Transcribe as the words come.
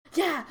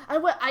Yeah, I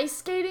went ice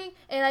skating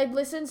and I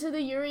listened to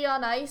the Yuri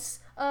on Ice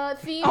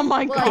theme. Oh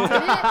my god!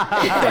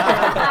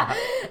 I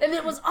did it, and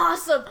it was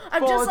awesome.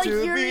 I'm just like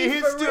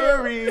Yuri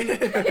for real.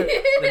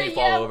 Then you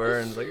fall over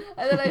and it's like.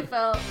 And then I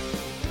fell.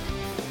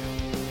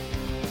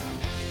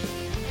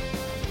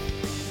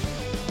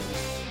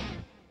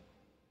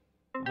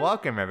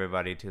 Welcome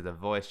everybody to the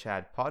Voice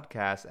Chat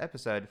Podcast,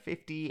 episode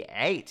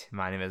 58.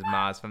 My name is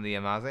Mars from The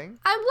Amazing.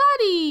 I'm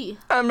Lottie.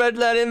 I'm Red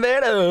Light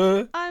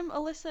Invader. I'm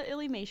Alyssa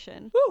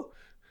Illymation. Woo!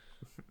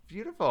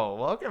 Beautiful.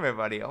 Welcome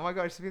everybody. Oh my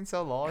gosh, it's been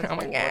so long. Oh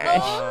my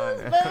gosh.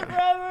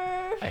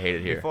 I hate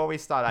it here. Before we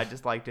start, I'd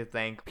just like to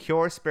thank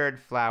Pure Spirit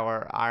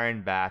Flower,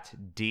 Iron Bat,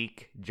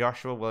 Deke,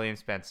 Joshua William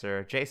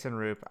Spencer, Jason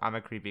Roop, I'm a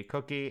Creepy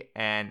Cookie,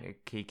 and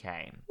Key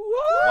Kane.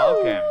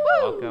 Welcome.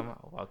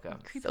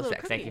 Creepy So little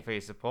sexy. Thank you for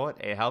your support.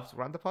 It helps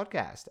run the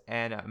podcast.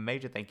 And a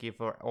major thank you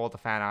for all the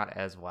fan art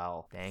as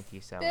well. Thank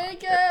you so much.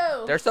 Thank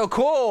you. They're so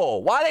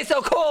cool. Why are they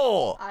so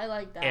cool? I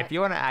like that. If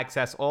you want to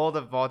access all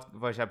the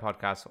Voice Chat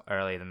podcasts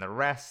earlier than the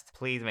rest,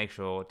 please make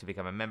sure to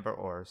become a member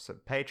or a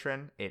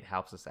patron. It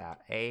helps us out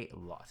a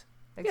lot.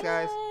 Thanks,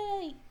 guys.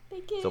 Yay!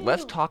 Thank you. So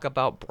let's talk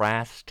about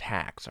brass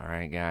tacks, all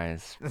right,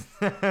 guys?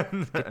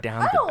 Get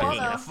down I to don't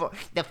business.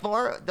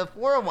 wanna. The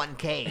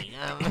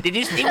 401k. Did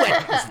you see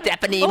what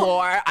Stephanie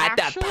wore at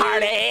the actually-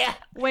 party?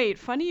 Wait,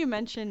 funny you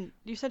mentioned.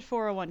 You said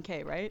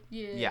 401k, right?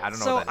 Yeah, I don't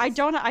know So what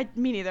that is.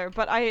 me neither.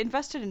 But I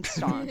invested in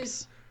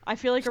stonks. I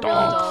feel like a real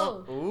Stonks?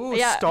 adult. Ooh,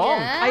 Yeah. stonk.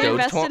 Yeah. I Dogecoin?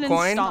 invested in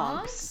Coin?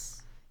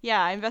 stonks.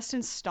 Yeah, I invest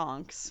in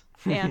stonks,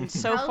 and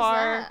so How's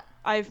far that?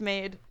 I've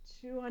made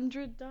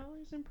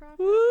 $200 in profit.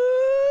 Woo!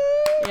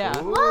 Yeah.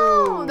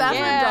 Whoa, that's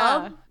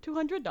Yeah, a dub.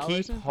 $200.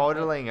 Keep in profit.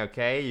 hodling,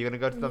 okay? You're gonna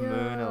go to the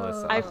moon, Yo.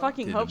 Alyssa. I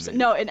fucking to the hope so. moon.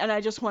 No, and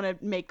I just want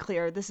to make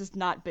clear, this is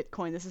not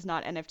Bitcoin. This is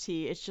not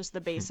NFT. It's just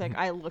the basic.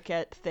 I look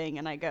at thing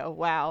and I go,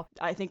 wow,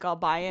 I think I'll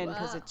buy in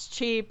because Wow. it's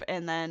cheap.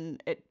 And then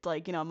it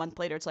like, a month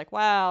later, it's like,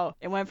 wow,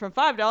 it went from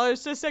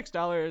 $5 to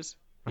 $6.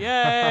 Yay.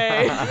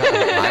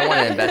 I want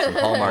to invest in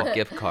Hallmark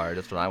gift card.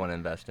 That's what I want to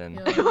invest in.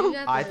 Yo, you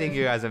got I the- think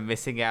you guys are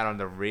missing out on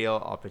the real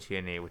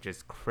opportunity, which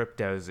is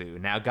Crypto Zoo.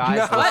 Now, guys,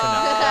 No. listen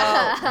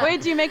up.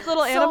 Wait, do you make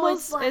little So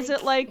animals? it's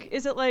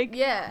Is it like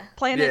Yeah.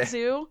 Planet Yeah.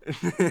 Zoo?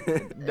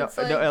 No, It's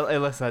like-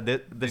 Alyssa,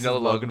 this is know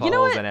Logan Logan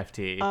Paul's Paul?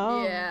 NFT.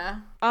 Oh. Yeah.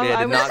 Oh, Yeah,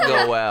 I it did was, not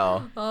go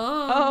well.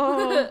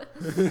 oh.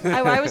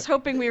 I was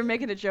hoping we were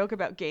making a joke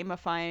about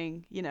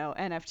gamifying,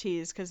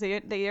 NFTs, because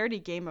they already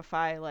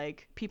gamify,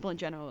 like, people in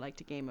general like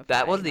to gamify.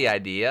 That was the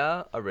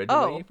idea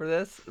originally Oh, for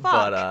this, fuck.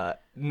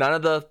 but none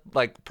of the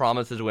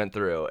promises went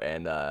through,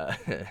 and Oh,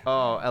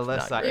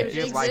 Alyssa, not if great.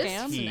 you It like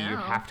exists tea, you now.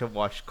 have to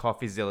watch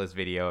CoffeeZilla's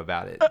video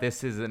about it.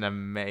 This is an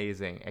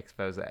amazing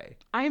expose.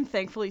 I am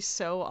thankfully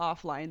so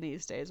offline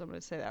these days. I'm going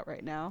to say that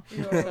right now.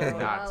 Yo, That's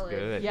valid.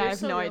 good. Yeah, I You're have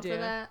so no real for idea.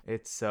 that.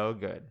 It's so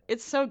good.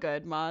 It's so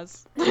good,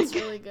 Maz. It's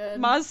really good.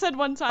 Maz said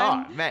one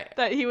time Oh, man.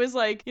 that he was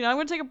like, I'm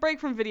going to take a break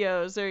from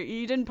videos, or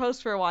you didn't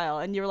post for a while,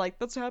 and you were like,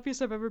 that's the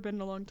happiest I've ever been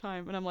in a long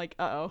time. And I'm like,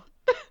 uh-oh.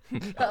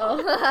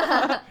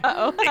 Uh-oh.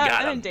 Uh-oh. got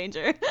I'm in him.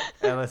 danger.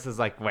 Alyssa's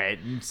like, wait,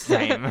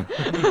 same.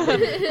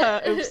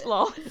 Oops,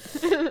 lol.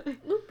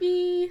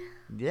 Whoopee.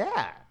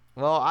 Yeah.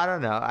 Well, I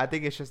don't know. I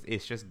think it's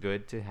just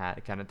good to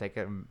kind of take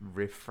a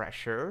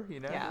refresher,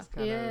 Yeah. just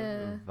kind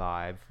Yeah. of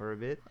vibe for a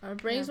bit. Our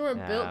brains were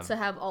Yeah. built to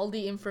have all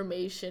the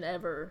information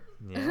ever.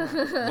 Yeah.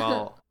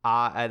 Well,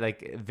 I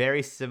like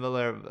very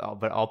similar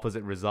but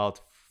opposite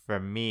result for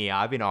me.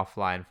 I've been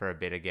offline for a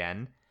bit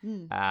again.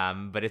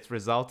 But it's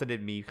resulted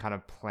in me kind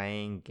of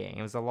playing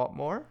games a lot lot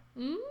more.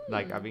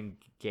 Like I've been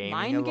gaming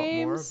Mind a lot more,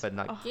 games? but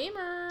not. Oh.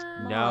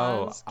 Gamer.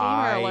 No, Maz,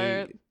 gamer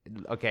alert.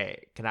 Okay,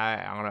 I'm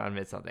gonna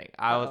admit something.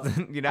 I was,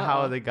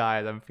 how the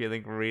guys, I'm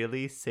feeling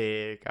really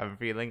sick. I'm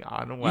feeling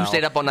unwell. you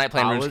stayed up all night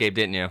playing I was- RuneScape,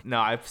 didn't you? No,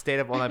 I stayed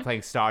up all night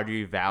playing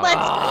Stardew Valley.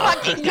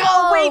 fucking Yo,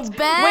 wait,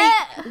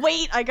 bet.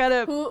 wait, I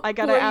gotta Who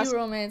ask, are you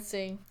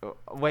romancing?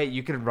 Wait,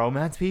 you can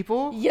romance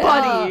people? Yeah.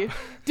 buddy,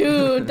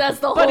 Dude, that's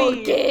the whole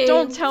buddy, game.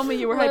 don't tell me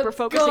you were Let's hyper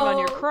focusing on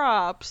your go.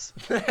 crops.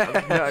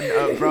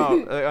 No,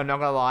 bro, I'm not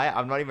gonna lie.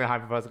 I'm not even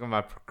hyper-focusing on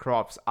my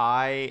crops.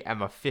 I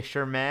am a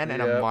fisherman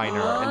and a Yep. miner,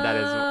 and that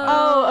is.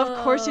 Oh,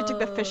 of course you took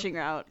the fishing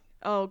route.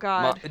 Oh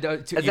God.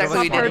 That's You know exactly what's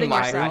what you did in hurting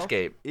my yourself.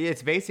 RuneScape.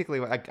 It's basically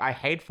like I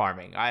hate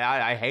farming.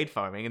 I hate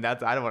farming, and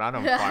that's I don't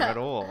farm at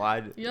all.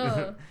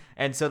 Yeah.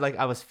 And so like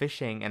I was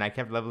fishing, and I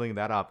kept leveling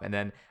that up, and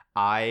then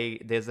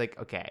there's like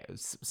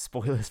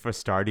spoilers for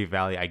Stardew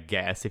Valley. I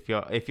guess if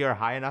you're a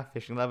high enough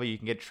fishing level, you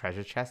can get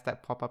treasure chests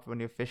that pop up when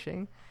you're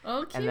fishing,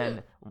 Oh, cute. and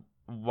then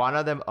one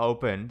of them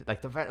opened,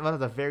 like one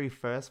of the very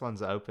first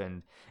ones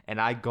opened,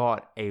 and I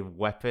got a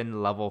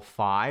weapon level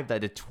 5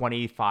 that did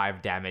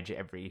 25 damage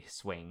every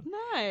swing.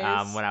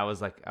 Nice. When I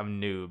was like a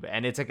noob,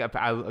 and it's like I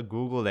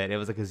googled it. It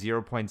was like a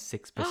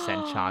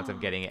 0.6% chance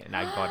of getting it, and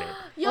I got it.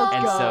 Yo.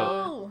 And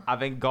so I've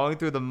been going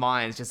through the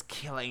mines, just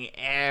killing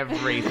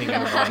everything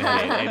in one hit.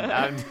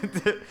 And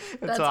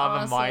That's so I'm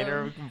awesome. a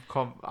miner.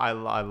 I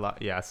love.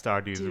 Yeah,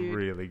 Stardew's Dude,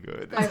 really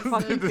good. I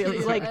fucking feel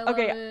you. Like, I love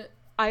okay, it.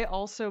 I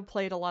also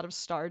played a lot of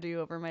Stardew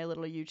over my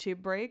little YouTube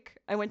break.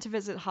 I went to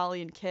visit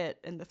Holly and Kit,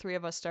 and the three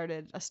of us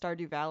started a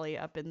Stardew Valley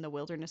up in the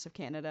wilderness of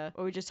Canada,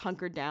 where we just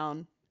hunkered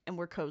down and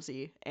we're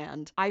cozy.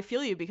 And I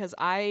feel you because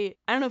I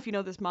don't know if you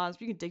know this, Moz,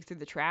 but you can dig through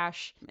the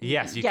trash.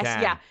 Yes, you can.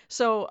 Yeah.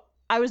 So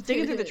I was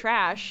digging through the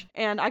trash,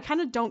 and I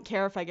kind of don't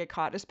care if I get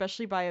caught,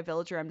 especially by a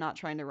villager I'm not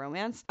trying to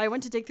romance. I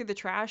went to dig through the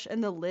trash,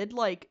 and the lid,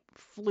 like,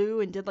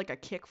 flew and did, like, a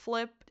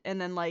kickflip, and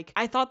then, like,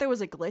 I thought there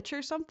was a glitch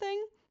or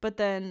something, but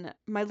then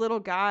my little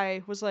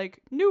guy was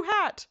like, new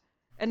hat!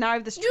 And now I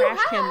have this trash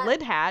can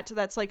lid hat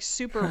that's, like,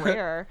 super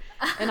rare,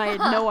 and I had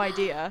no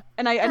idea.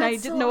 And I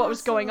didn't know what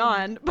was going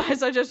on, but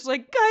so I just was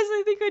like, guys,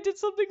 I think I did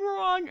something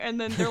wrong. And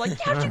then they're like,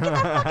 how'd you get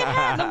that fucking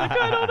hat? And I'm like,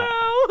 I don't know.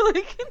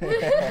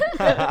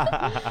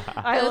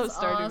 I love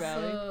Stardew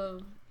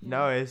Valley.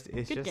 No, it's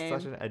just game.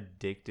 such an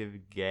addictive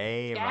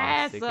game.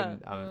 Yes!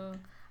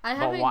 I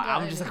haven't I'm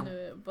gotten just into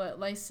it, but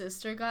my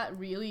sister got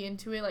really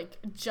into it, like,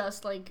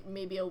 just, like,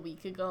 maybe a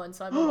week ago, and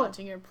so I've been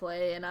watching her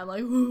play, and I'm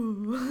like,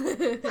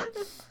 ooh.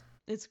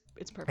 It's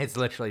perfect. It's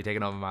literally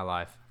taken over my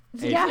life.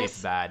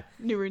 It's bad.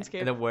 New RuneScape.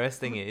 And the worst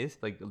thing is,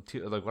 like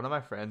one of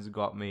my friends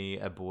got me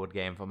a board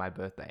game for my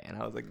birthday, and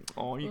I was like,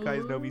 oh, you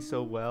guys know me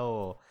so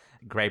well.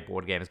 Great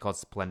board game. It's called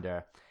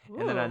Splendor. Ooh.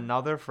 And then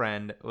another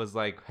friend was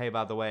like, hey,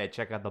 by the way,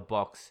 check out the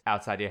box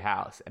outside your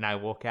house. And I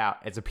walk out,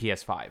 it's a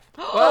PS5.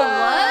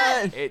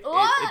 What?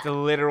 It's a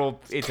literal,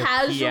 it's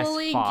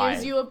Casually a PS5.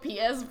 gives you a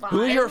PS5.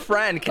 Who's your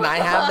friend? Can I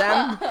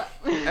have them?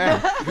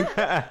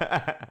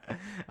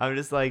 I'm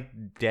just like,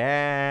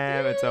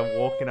 damn. It's a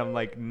walk, and I'm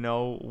like,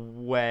 no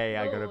way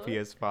I got a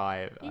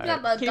PS5. You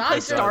got the Can you play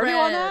doctor Stardew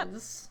on that?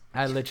 friends.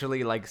 I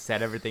literally like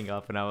set everything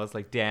up, and I was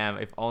like, damn,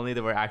 if only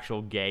there were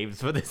actual games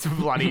for this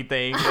bloody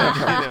thing.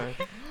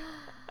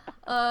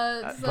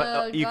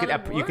 But you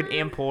can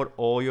import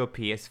all your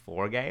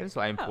PS4 games,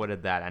 so I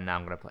imported that, and now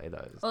I'm gonna play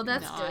those. Oh,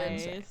 that's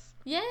Nice. good.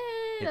 Yay,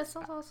 that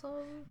sounds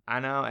awesome. I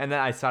know, and then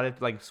I started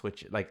like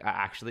Switch. Like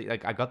I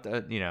got the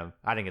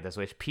I didn't get the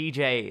Switch.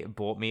 PJ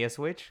bought me a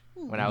Switch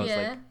when I was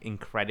like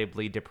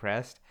incredibly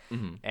depressed,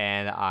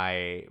 and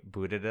I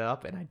booted it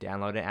up and I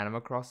downloaded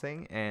Animal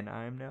Crossing, and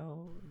I'm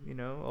now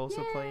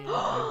also playing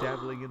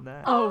dabbling in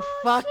that. Oh,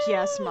 fuck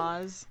yes,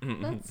 Maz.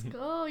 Let's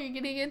go. You're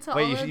getting into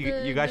Wait, all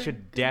you guys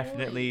should the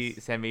definitely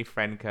boys. send me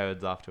friend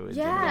codes afterwards.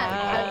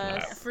 Yeah,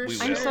 Yes. for We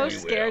sure. I'm so we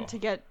scared will. to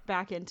get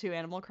back into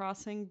Animal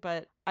Crossing,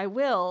 but I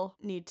will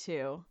need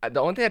to. The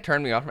only thing that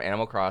turned me off from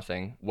Animal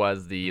Crossing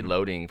was the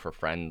loading for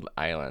friend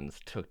islands.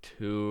 Took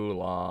too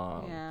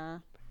long. Yeah.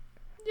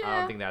 I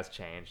don't think that's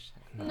changed.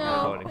 No,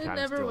 Loading it time's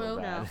never still will.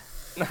 bad.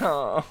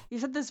 No. You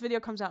said this video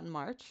comes out in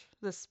March,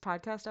 this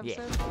podcast Yeah.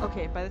 episode?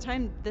 Okay, by the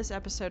time this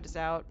episode is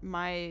out,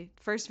 my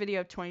first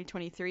video of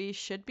 2023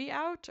 should be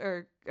out,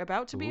 or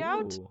about to be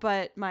out, Ooh.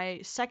 but my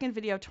second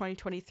video of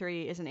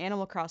 2023 is an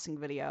Animal Crossing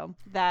video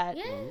that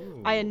Yeah.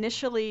 I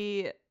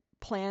initially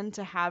planned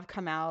to have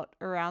come out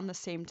around the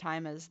same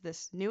time as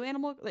this new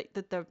Animal, like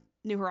the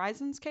New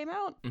Horizons came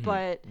out,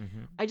 but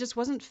I just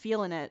wasn't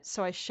feeling it,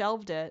 so I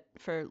shelved it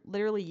for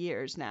literally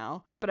years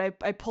now. But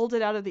I pulled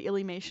it out of the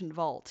Illymation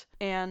vault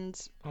and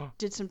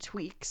did some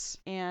tweaks,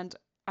 and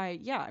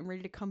I'm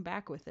ready to come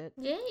back with it.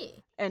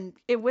 Yay. And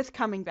with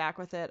coming back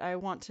with it, I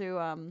want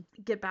to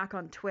get back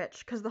on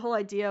Twitch, because the whole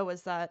idea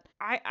was that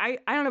I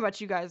don't know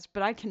about you guys,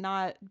 but I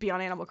cannot be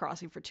on Animal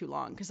Crossing for too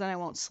long, because then I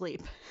won't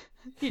sleep.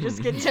 You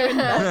just get too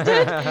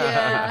invested.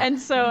 Yeah. And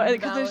so,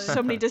 because there's Valid.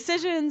 so many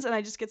decisions, and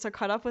I just get so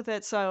caught up with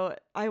it. So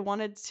I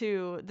wanted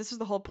to, this was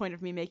the whole point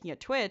of me making a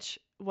Twitch,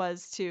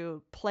 was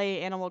to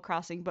play Animal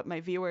Crossing, but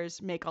my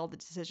viewers make all the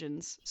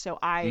decisions, so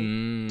I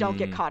don't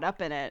get caught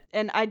up in it.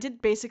 And I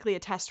did basically a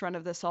test run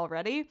of this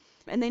already,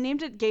 and they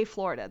named it Gay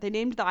Florida. They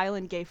named the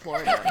island Gay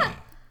Florida.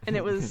 And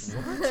it was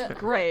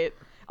great.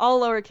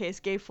 All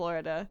lowercase, Gay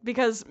Florida.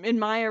 Because in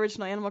my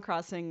original Animal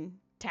Crossing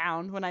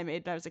town, when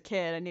I was a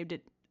kid, I named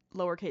it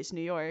lowercase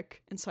New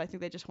York, and so I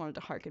think they just wanted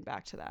to harken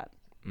back to that.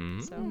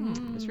 So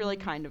it was really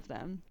kind of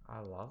them. I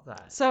love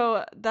that.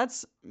 So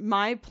that's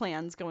my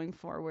plans going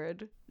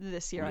forward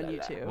this year on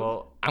YouTube.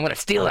 Well, I'm gonna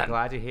steal I'm them.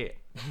 glad to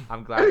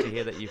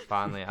hear that you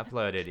finally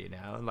uploaded.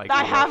 Like I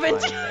you're haven't.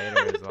 uploading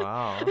later as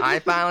well. I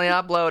finally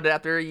uploaded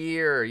after a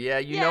year. Yeah,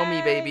 you know me,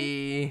 Yay.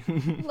 baby.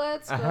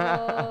 Let's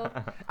go.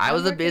 I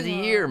was a working busy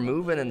on year it.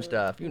 moving and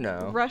stuff, you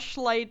know.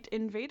 Rushlight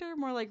Invader,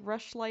 more like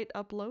Rushlight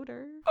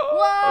Uploader.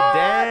 Whoa.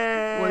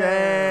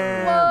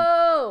 Damn.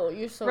 Whoa.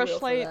 You're so real for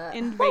Rushlight that.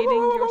 invading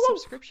your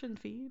subscription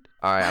feed.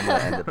 All right, I'm gonna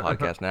end the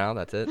podcast now.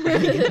 That's it.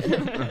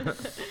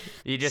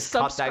 You just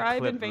cut that Subscribe,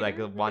 clip, Invader. like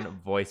one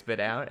voice bit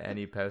out, and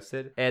you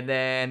posted. And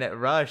then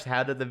Rush,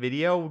 how did the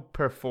video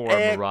perform,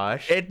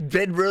 Rush? It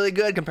did really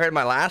good compared to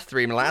my last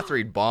three. My last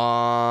three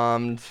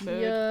bombed.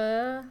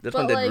 Yeah. This but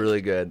one did like,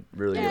 really good.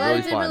 Really I'm good. glad Really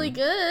it did fun. really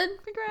good.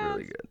 Congrats.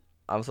 Really good.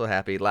 I'm so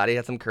happy. Laddie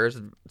had some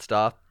cursed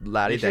stuff.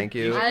 Laddie, thank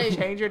you. I- should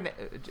change your.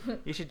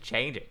 You should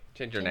change it.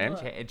 Change your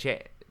Change name what?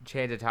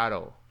 Change the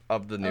title.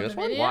 of the newest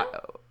the one. video?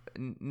 What?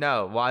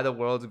 No, why the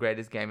world's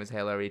greatest game is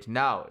Halo Reach?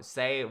 No,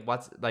 say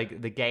what's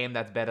like the game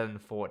that's better than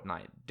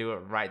Fortnite. Do it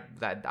right.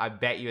 That I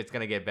bet you it's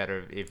gonna get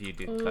better if you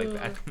do like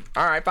that.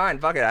 All right, fine,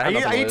 fuck it. I have Are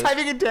nothing you to lose.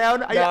 typing it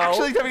down? Are you No.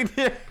 actually typing it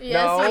down? Yes,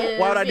 No, he is.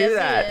 why would I do Yes,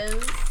 that?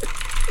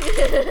 he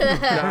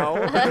is.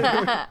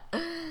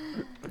 No.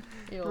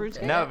 You Roots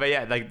okay? No, but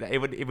yeah, like it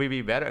would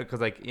be better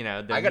because like the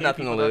I got new nothing to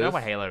people don't know lose.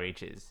 what Halo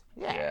Reach is.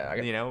 Yeah, I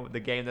got- the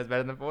game that's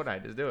better than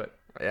Fortnite. Just do it.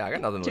 Yeah, I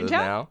got nothing to lose Toontown?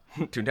 now.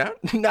 Toontown?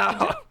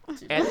 No.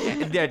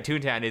 And yeah,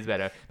 Toontown is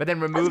better, but then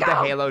remove the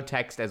Halo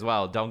text as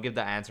well. Don't give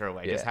the answer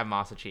away. Just Yeah. have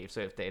Master Chief.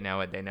 So if they know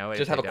it, they know it.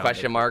 Just If have a they don't,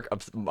 question they- mark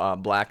of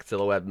black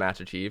silhouette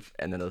Master Chief,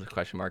 and then there's a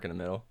question mark in the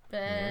middle.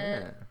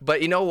 Bet.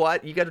 But you know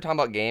what? You guys are talking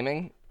about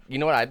gaming. You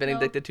know what I've been No.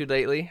 addicted to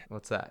lately?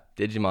 What's that?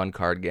 Digimon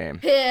card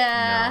game.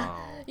 Yeah. No.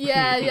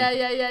 Yeah. Me too. Yeah, yeah,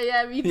 yeah, yeah,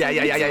 yeah. me too. Yeah,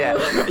 yeah, yeah, Me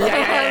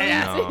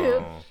too.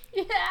 No.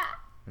 Yeah.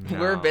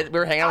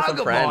 We're hanging out with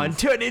some Agumon friends.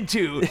 turned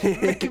into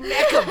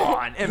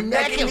Mechamon, and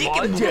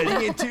Mechamon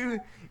turning into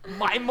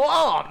my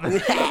mom.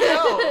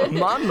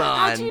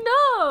 How'd you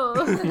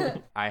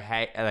know? I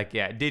hate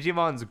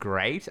Digimon's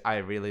great. I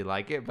really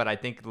like it, but I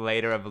think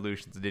later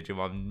evolutions of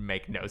Digimon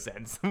make no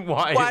sense.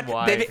 Why? What?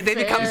 Why? They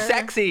become Fair.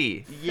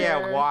 sexy. Yeah,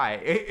 Fair. why?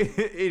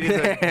 It is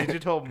a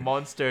digital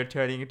monster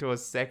turning into a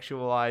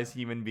sexualized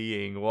human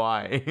being.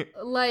 Why?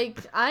 Like,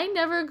 I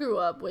never grew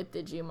up with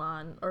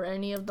Digimon or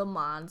any of the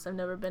Mons. I've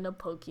never been a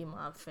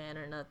Pokemon fan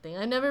or nothing.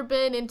 I've never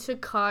been into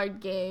card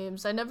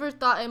games. I never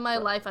thought in my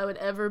life I would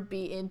ever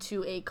be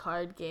into a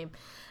card game.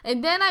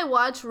 And then I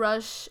watched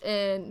Rush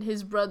and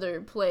his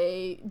brother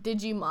play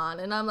Digimon,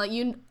 and I'm like,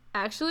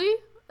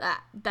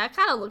 that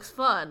kind of looks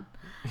fun.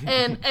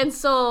 And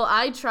so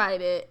I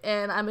tried it,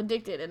 and I'm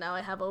addicted, and now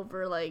I have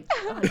over like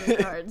 100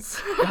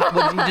 cards.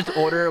 Did you just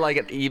order like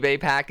an eBay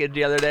package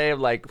the other day of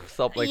like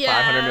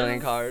 500 million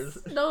Yes. cards?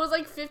 No, it was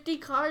like 50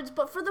 cards,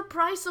 but for the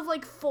price of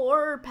like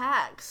 4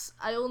 packs,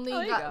 I only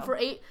there you got go. for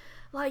 8.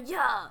 Like,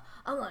 yeah,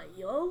 I'm like,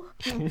 yo,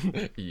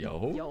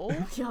 Yo.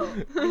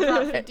 I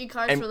got 50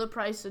 cards And- for the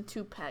price of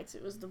 2 packs.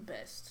 It was the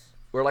best.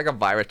 We're like a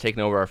virus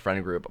taking over our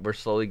friend group. We're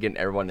slowly getting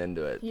everyone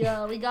into it.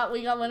 Yeah, we got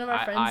one of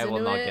our friends I into will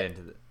not it. get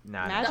into the.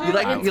 Nah, Magic? You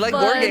like It's you like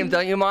board fun. games,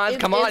 don't you, Mons?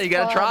 It's- Come on, it's you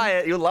gotta fun. try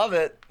it. You'll love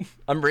it.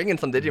 I'm bringing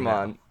some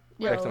Digimon.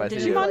 Yo, Next time I see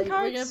Digimon you. Digimon We're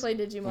cards? gonna play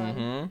Digimon.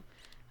 Mm-hmm.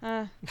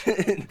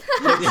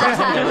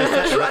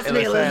 Trust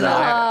me, Alyssa.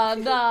 Nah.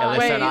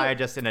 Alyssa and I Wait. are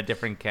just in a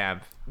different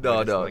camp. No,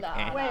 We're just no. like, Nah.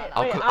 eh. Wait,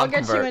 I'll I'll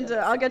get you convert.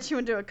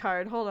 into a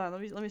card. Hold on,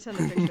 let me send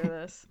a picture of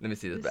this. Let me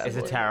see this bad It's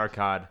a boy. tarot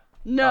card.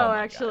 No, Oh my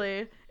God.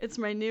 actually, it's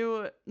my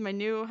new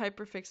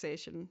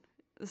hyperfixation.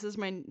 This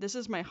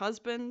is my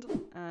husband,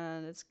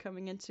 and it's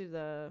coming into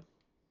the.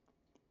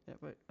 Yeah,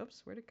 wait,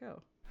 oops, where'd it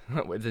go?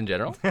 It's in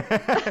general?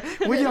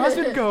 Where'd your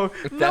husband go?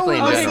 It's definitely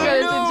in Okay, general.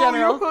 good. It's in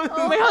general.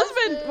 Oh, My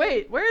husband.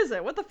 Wait, where is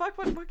it? What the fuck?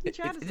 What fucking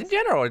chat is It's in this?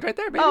 general. It's right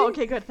there, baby. Oh,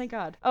 okay, good. Thank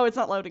God. Oh, it's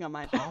not loading on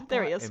mine.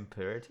 There he is.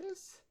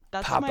 Imperatus?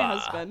 That's Papa. my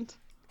husband.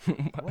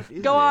 What is Go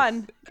this?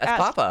 on.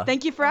 That's Papa.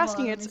 Thank you for Hold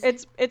asking. on, let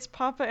It's me it's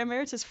Papa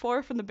Emeritus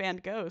 4 from the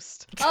band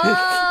Ghost.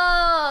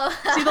 Oh.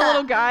 See the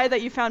little guy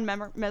that you found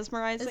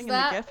mesmerizing in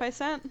that- the GIF I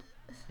sent?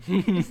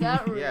 Is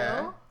that real?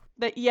 Yeah.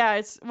 That yeah,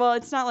 it's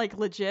not like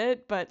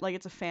legit, but like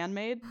it's a fan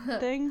made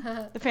thing.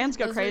 The fans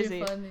go That's really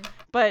crazy. funny.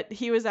 But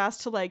he was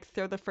asked to like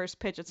throw the first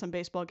pitch at some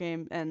baseball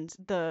game, and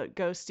the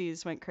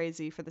ghosties went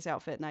crazy for this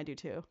outfit, and I do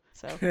too.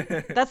 So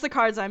that's the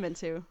cards I'm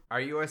into,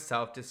 Are you a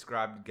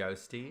self-described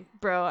ghosty?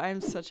 bro. I'm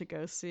such a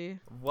ghosty.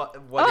 What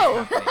Oh.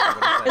 is happening?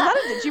 What Is is that a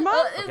Digimon?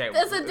 Oh, Okay,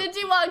 it's a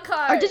Digimon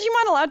card. Are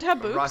Digimon allowed to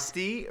have boobs?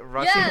 Rusty,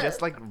 Yeah.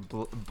 just like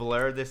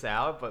blur this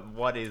out, but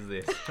what is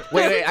this?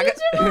 Wait, I got.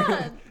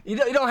 Digimon. you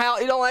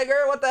don't like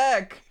her? What the heck?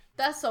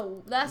 That's a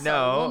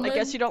No. a woman I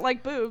guess you don't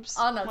like boobs.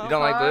 on a Well, You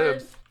don't like card,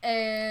 boobs?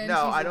 And No,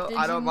 she's a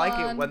I don't like it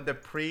Digimon. when the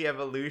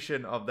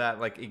pre-evolution of that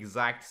like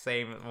exact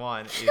same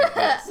one is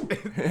this.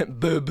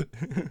 Boob.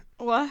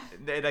 What?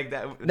 Like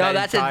that. No, that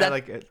that's it. entire, That,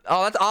 like,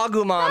 oh, that's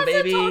Agumon, That's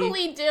baby. a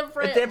totally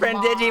different. It's different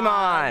mon.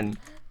 Digimon.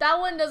 That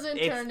one doesn't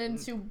It's- turn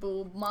into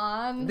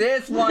Boobmon.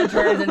 This one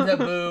turns into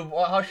boob.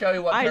 Well, I'll show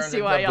you what I turns see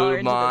into why y'all are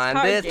into this boobmon.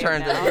 card This game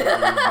turns now. into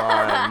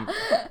boobmon.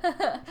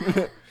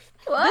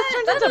 What? This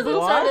turns that into doesn't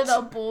what? turn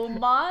into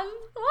Boobmon.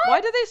 What?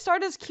 Why do they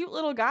start as cute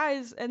little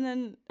guys and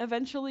then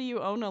eventually you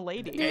own a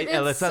lady? Dude, it's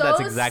Alyssa, so that's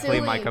exactly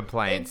my silly.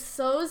 complaint. It's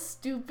so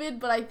stupid,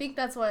 but I think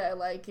that's why I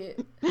like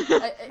it. I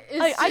can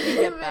get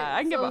stupid. that.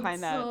 I can get So-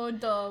 behind that. So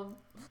dumb.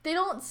 They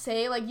don't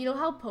say, like, you know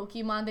how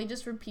Pokemon, they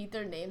just repeat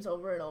their names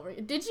over and over.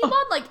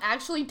 Digimon, like,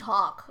 actually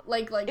talk.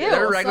 Like Ew.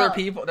 They're "Yo, regular sup?"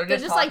 people. They're They're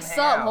just just like, talking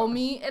sup, out.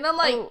 homie? And I'm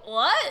like, Oh.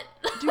 what?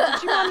 Do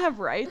Digimon have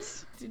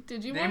rights?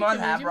 Digimon Digimon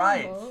have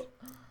rights. vote?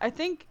 I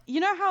think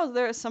you know how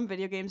there are some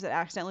video games that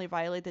accidentally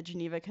violate the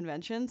Geneva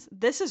Conventions.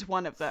 This is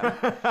one of them.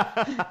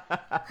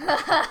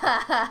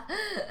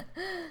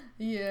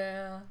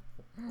 Yeah.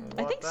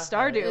 I think the heck?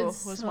 Stardew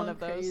It's was so one of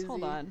those. crazy.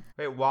 Hold on.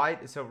 Wait, why?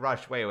 So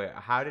Rush, wait.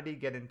 How did he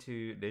get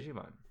into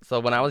Digimon? So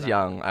when I was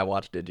young, I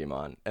watched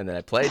Digimon, and then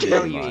I played Digimon.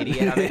 No, you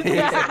idiot! I mean,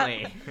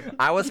 recently.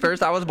 I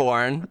was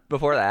born.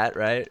 Before that,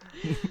 right?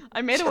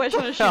 I made a wish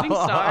on a shooting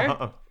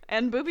star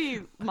and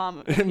Booby Mom.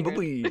 appeared.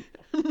 Booby.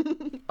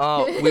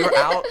 Oh, we were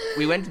out.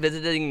 We went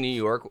visiting New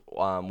York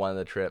one of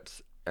the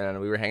trips, and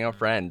we were hanging out with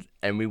friends,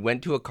 and we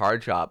went to a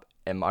card shop,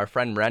 and our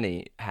friend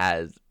Rennie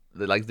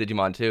likes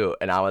Digimon too,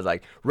 and I was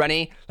like,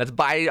 Rennie, let's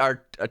buy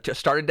our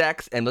starter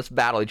decks and let's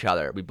battle each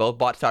other. We both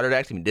bought starter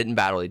decks and we didn't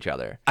battle each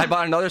other. I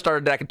bought another starter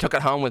deck and took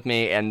it home with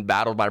me and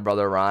battled my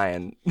brother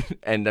Ryan,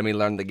 and then we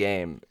learned the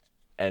game,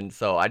 and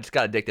so I just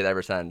got addicted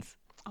ever since.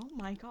 Oh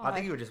my god. I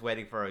think you were just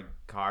waiting for a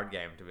card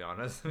game, to be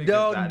honest.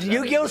 No,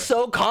 Yu-Gi-Oh's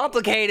so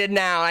complicated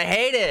now. I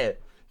hate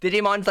it.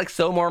 Digimon's like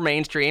so more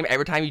mainstream.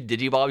 Every time you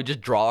Digivolve, you just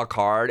draw a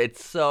card.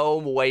 It's so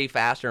way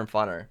faster and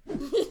funner.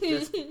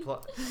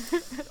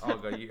 Oh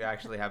god, you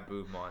actually have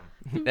Boomon.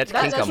 That's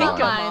That's not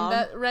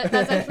Kinkamon. mine.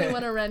 That's actually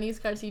one of Rennie's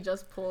cards he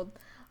just pulled.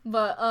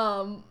 But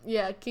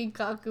yeah,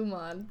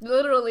 Kinkakumon.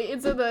 Literally,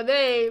 it's in the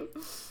name.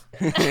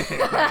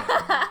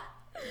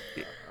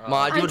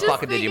 Maj, you would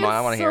fuck a Digimon.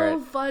 I want to hear it.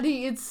 It's so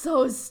funny. It's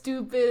so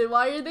stupid.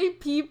 Why are they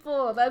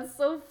people? That's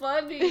so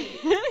funny.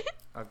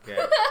 Okay.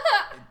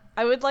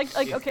 I would like Is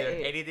there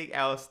okay. anything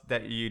else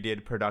that you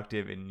did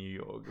productive in New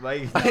York?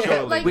 Like, No,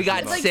 surely like, We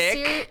got like,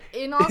 sick.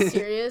 In all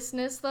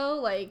seriousness, though,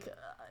 like,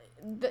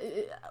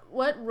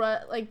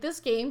 like this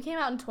game came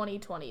out in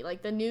 2020,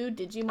 like the new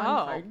Digimon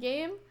card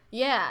game.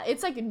 Yeah,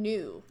 it's like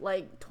new,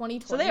 like 2020.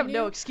 So they have new.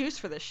 no excuse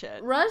for this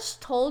shit. Rush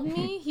told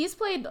me he's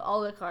played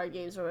all the card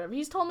games or whatever.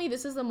 He's told me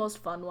this is the most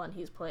fun one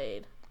he's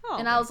played,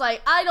 and I was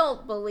like, I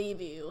don't believe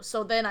you.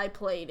 So then I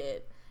played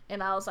it,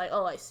 and I was like,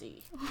 oh, I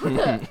see.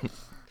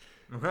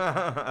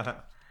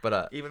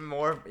 But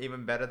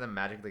even better than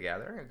Magic the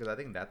Gathering, because I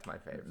think that's my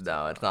favorite.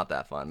 no, it's not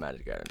that fun.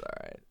 Magic Gatherin's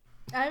alright.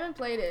 I haven't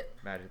played it.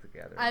 Magic the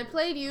Gathering. I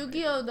played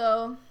Yu-Gi-Oh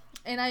though,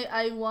 and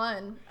I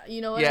won.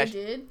 You know what Yeah, I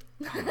did?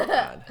 Oh my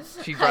god.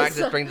 She brings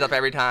it up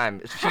every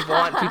time. She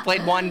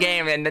played one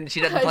game and then she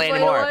doesn't I play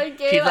played anymore. one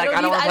game. She's like,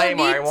 I don't want to play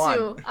anymore. I need won.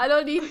 to. I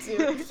don't need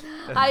to.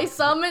 I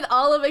summoned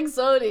all of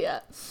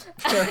Exodia,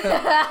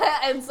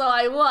 and so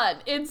I won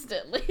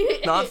instantly.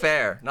 Not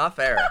fair. Not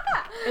fair.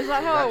 Is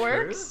that how it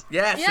true? works?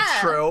 Yes, Yeah. it's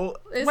true.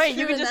 It's Wait,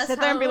 true, you could just that's sit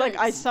there how and be it like,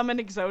 I works. summon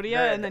Exodia,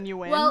 No, and then you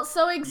win. Well,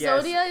 so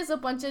Exodia Yes. is a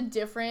bunch of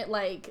different,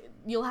 like,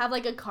 you'll have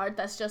like a card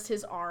that's just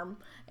his arm,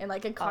 and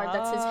like a card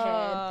that's his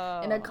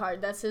head, and a Oh.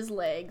 card that's his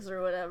legs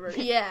or whatever.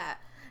 Yeah.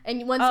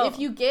 And once Oh. if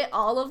you get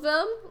all of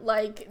them,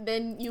 like,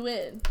 then you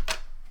win.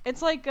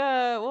 It's like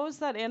what was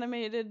that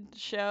animated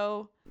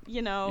show?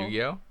 You know.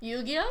 Yu-Gi-Oh?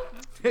 Yu-Gi-Oh?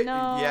 No.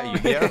 Yeah,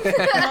 Yu-Gi-Oh. No,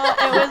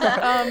 it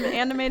was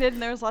animated,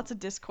 and there was lots of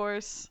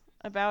discourse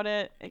about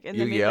it. And they made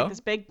Yu-Gi-Oh? like this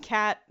big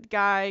cat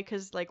guy,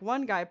 because like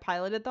one guy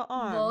piloted the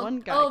arm, one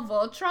guy. Oh,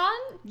 Voltron?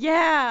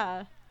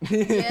 Yeah.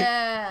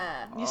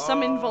 Yeah. You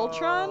summon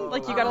Voltron?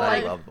 Like you gotta I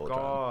like. love Voltron.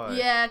 God.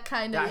 Yeah,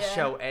 kind of. That Yeah.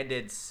 show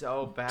ended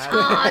so bad.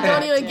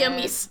 Don't even get Damn.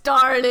 me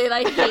started.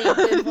 I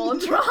hated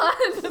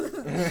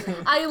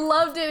Voltron. I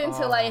loved it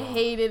until I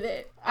hated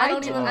it. I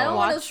don't didn't want to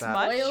watch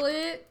much. spoil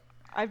it.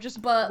 I've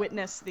just But-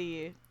 witnessed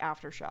the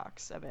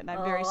aftershocks of it, and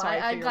I'm very sorry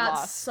I for your got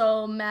loss.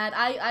 so mad.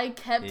 I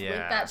kept with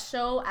Yeah. that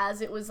show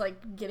as it was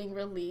like getting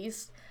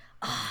released.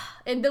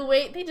 And the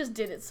way they just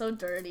did it so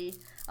dirty.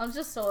 I'm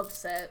just so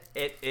upset.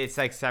 It's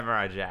like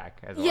Samurai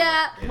Jack as well.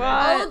 Yeah. You know?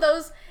 What? All of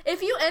those.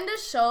 If you end a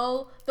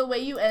show the way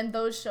you end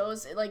those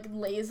shows, like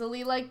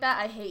lazily like that,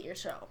 I hate your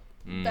show.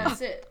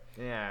 That's it.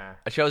 Yeah.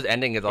 A show's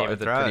ending is Game of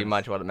pretty Thrones.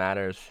 much what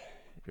matters.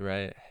 You're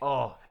right.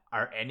 Oh,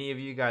 are any of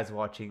you guys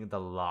watching The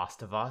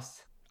Last of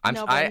Us?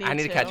 No, but I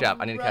need to catch up.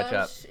 I need to catch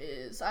up. Rush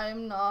is. have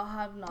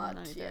not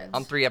No, you yet. don't.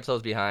 I'm 3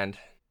 episodes behind.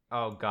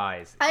 Oh,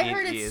 guys. I it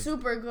heard it's is-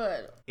 super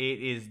good. It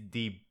is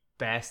the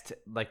best,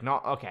 like,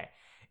 not, okay.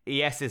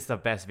 Yes, it's the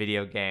best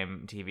video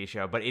game TV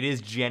show, but it is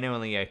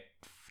genuinely a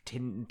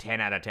 10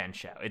 out of 10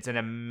 show. It's an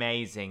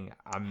amazing,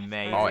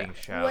 amazing Oh, yeah.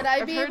 show. Would I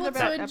I've be heard able about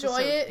to enjoy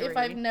episode it if 3.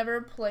 I've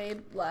never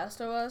played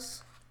Last of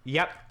Us?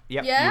 Yep,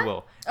 Yeah? you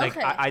will. Like,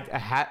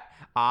 Okay.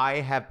 I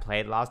have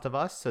played Last of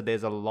Us, so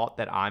there's a lot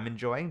that I'm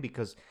enjoying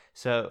because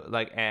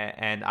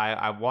and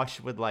I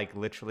watched with like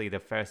literally the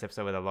first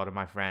episode with a lot of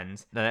my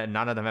friends. None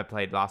of them have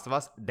played Last of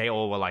Us. They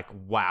all were like,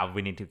 "Wow,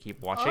 we need to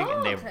keep watching," Oh,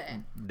 and okay.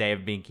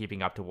 they've been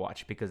keeping up to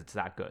watch because it's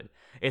that good.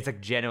 It's like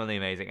genuinely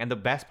amazing. And the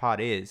best part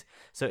is,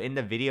 so in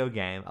the video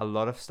game, a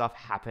lot of stuff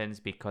happens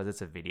because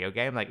it's a video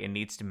game. Like it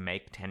needs to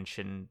make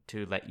tension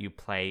to let you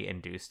play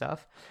and do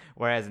stuff.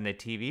 Whereas in the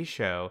TV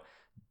show,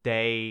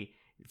 they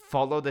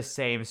follow the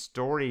same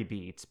story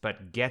beats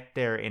but get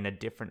there in a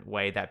different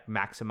way that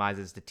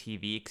maximizes the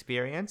TV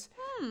experience,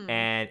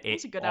 and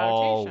that's a it good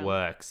all adaptation.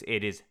 works.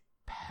 It is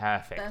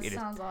perfect. That It is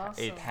sounds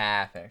awesome. It's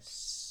Perfect.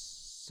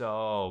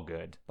 so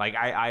good. Like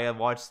I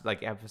watched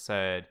like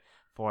episode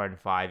 4 and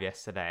 5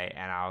 yesterday,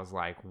 and I was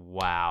like,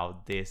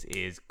 wow, this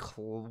is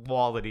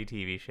quality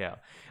TV show.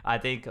 I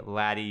think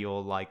Laddie,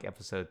 you'll like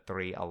episode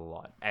 3 a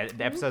lot. And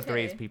the episode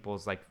 3 is Okay.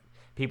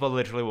 people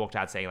literally walked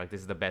out saying like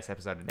this is the best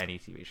episode in any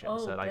TV show. Oh,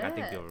 So like I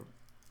think bet.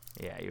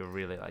 you'll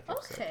really like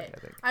episode 3, Okay. I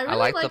think. I really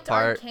like the liked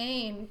part-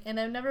 Arcane, and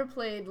I've never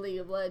played League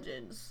of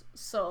Legends,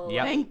 So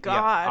Yep, Thank yep.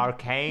 God.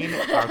 Arcane,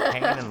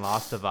 and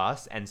Last of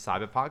Us and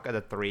Cyberpunk are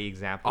the 3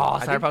 examples. Oh,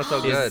 I think Cyberpunk's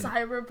so good.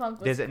 Cyberpunk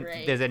was There's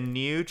great. there's a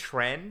new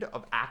trend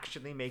of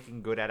actually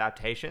making good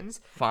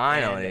adaptations.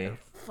 Finally. And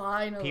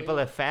Finally. people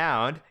have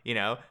found,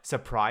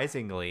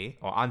 surprisingly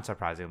or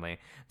unsurprisingly,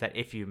 that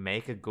if you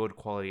make a good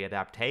quality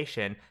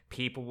adaptation,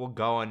 people will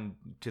go on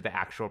to the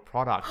actual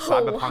product.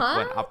 Cyberpunk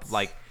went up,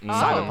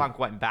 Cyberpunk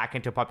went back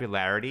into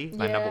popularity,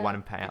 like number one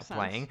in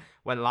playing.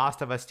 When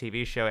Last of Us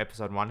TV show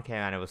episode 1 came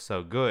out, it was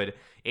so good,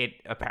 it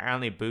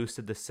apparently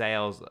boosted the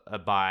sales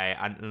by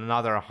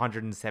another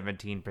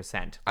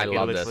 117%. I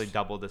love it literally this.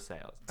 doubled the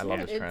sales. I love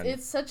this trend.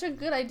 It's such a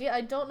good idea.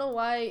 I don't know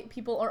why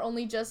people are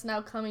only just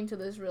now coming to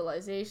this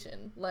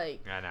realization.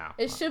 Like, I know.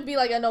 it should be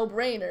like a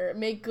no-brainer.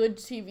 Make good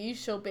TV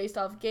show based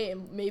off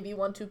game. Maybe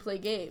want to play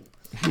game.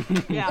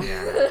 Yeah.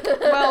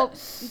 Well,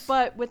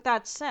 but with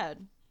that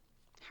said,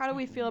 how do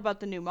we feel about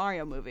the new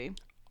Mario movie?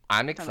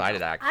 I'm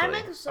excited, actually. I'm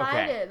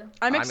excited. I'm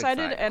I'm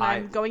excited, excited. and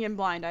I'm going in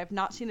blind. I have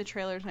not seen the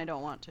trailers, and I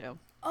don't want to.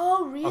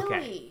 Oh,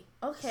 really?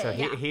 Okay. So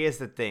here's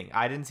the thing.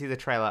 I didn't see the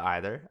trailer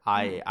either.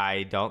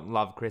 I don't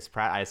love Chris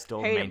Pratt. I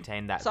still Hate him.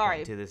 maintain that Sorry.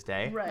 point to this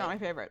day. Right. Not my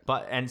favorite.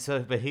 But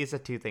here's the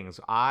two things.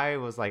 I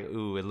was like,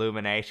 ooh,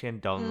 Illumination,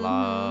 don't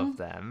love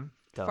them.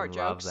 Don't Fart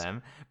love jokes.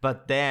 them.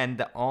 But then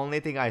the only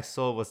thing I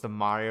saw was the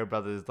Mario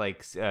Brothers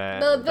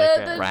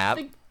The rap.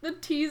 The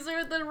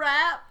teaser, the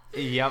rap.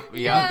 Yep, the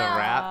Yeah.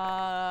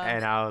 rap.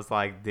 And I was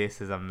like,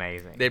 this is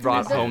amazing. They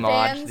brought The homage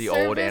fan to the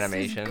old service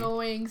animation. is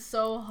going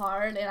so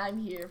hard, and I'm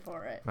here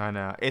for it. I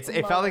know. It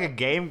Love felt like a it.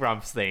 Game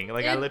Grumps thing.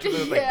 Like I It- literally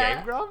was yeah. like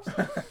Game Grumps.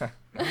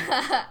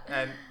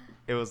 And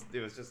it was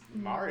just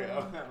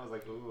Mario. And I was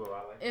like, ooh,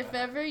 I like If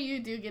that. ever you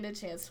do get a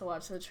chance to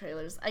watch the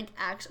trailers,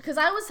 because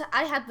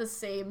I had the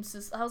same.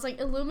 I was like,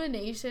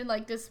 Illumination,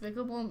 like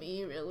Despicable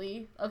Me,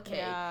 really? Okay.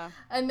 Yeah.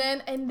 And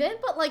then,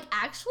 but like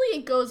actually,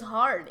 it goes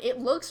hard. It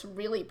looks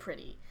really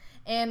pretty,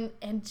 and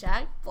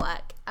Jack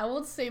Black. I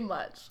won't say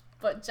much,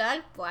 but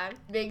Jack Black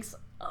makes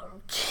a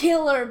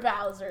killer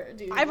Bowser,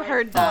 dude. I've Like,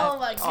 heard that. Oh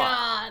my Oh.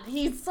 god,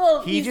 He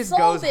he just sold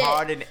goes it.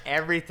 hard in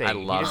everything. I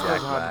love he just Jack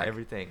goes hard Black. in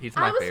everything. He's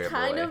my I was favorite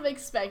kind boy. of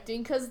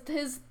expecting, because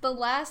the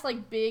last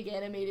like big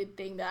animated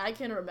thing that I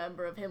can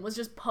remember of him was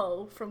just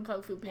Poe from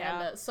Kung Fu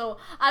Panda. Yeah. So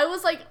I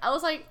was like,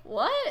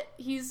 what?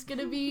 He's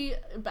gonna be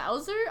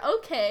Bowser?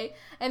 Okay.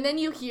 And then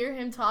you hear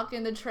him talk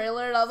in the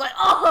trailer, and I was like,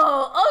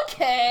 oh,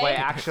 okay. Wait,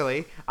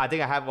 actually, I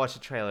think I have watched the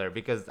trailer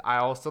because I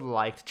also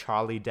liked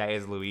Charlie Day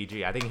as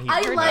Luigi. I think he's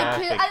I like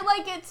perfect. it. I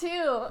like it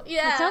too.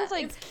 Yeah. It sounds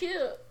like- it's cute.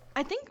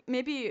 I think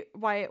maybe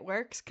why it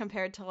works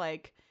compared to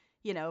like,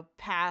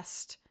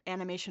 past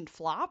animation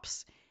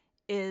flops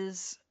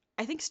is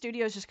I think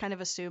studios just kind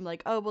of assume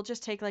like, oh, we'll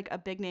just take like a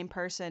big name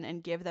person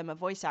and give them a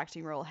voice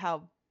acting role.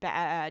 How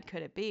bad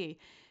could it be?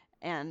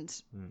 And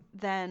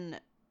then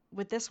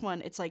with this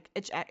one, it's like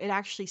it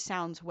actually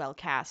sounds well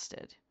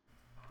casted.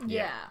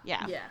 Yeah.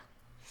 Yeah. Yeah.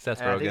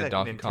 Seth And I think Rogen, that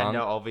Donkey Kong.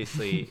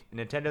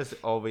 Nintendo's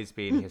always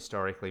been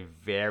historically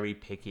very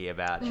picky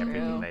about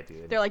everything they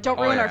do. They're like, don't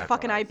Oh, ruin yeah. our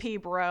fucking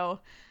IP, bro.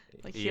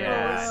 Like,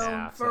 Yeah. heroes, I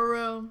know. For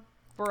real.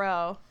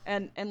 bro.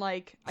 And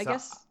like, I So,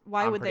 guess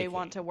why I'm would they pretty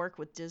want keen. to work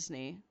with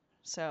Disney?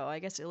 So I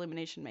guess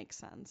Illumination makes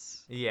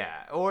sense. Yeah,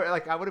 or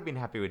like I would have been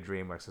happy with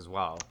DreamWorks as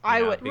well.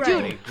 I would- because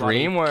Right. they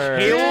bloody DreamWorks.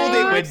 killed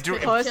it with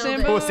DreamWorks Puss killed in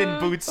it. Puss in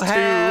Boots 2.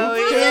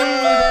 Hell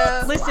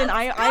yeah. Listen,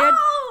 I go!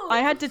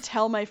 had to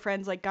tell my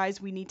friends like,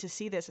 guys, we need to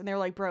see this, and they were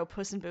like, bro,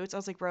 Puss in Boots. I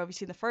was like, bro, have you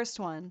seen the first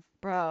one,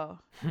 bro?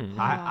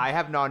 I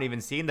have not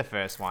even seen the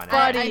first one.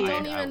 Buddy. I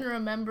don't even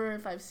remember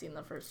if I've seen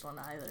the first one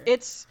either.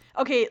 It's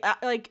okay.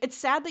 Like, it's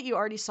sad that you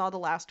already saw The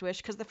Last Wish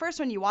because the first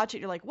one you watch it,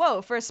 you're like,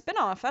 whoa, for a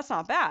spinoff, that's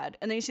not bad.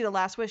 And then you see The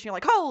Last Wish, and you're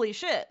like, holy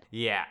shit.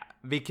 Yeah,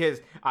 because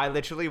I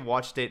literally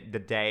watched it the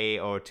day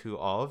or two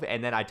of,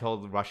 and then I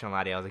told Russian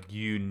Laddie, I was like,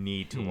 you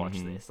need to watch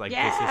this. Like, this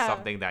Yeah. is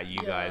something that you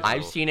guys.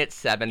 I've will- seen it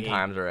 7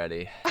 times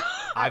already.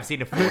 I've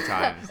seen it 4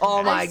 times.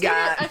 Oh my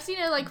god. I've seen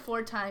it like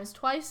 4 times,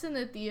 twice in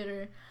the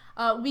theater.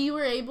 We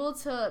were able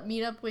to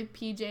meet up with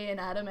PJ and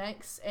Adam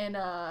X and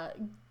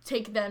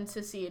take them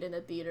to see it in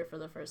the theater for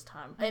the first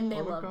time, and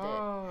they loved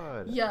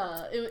it.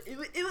 Yeah, it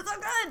was so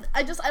good.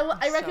 I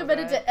So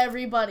recommend it good. to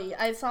everybody.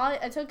 I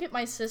took it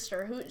my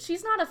sister, who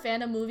she's not a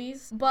fan of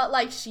movies, but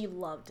like she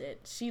loved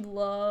it. She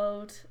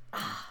loved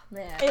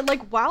man. And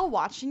like while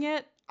watching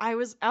it, I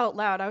was out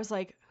loud. I was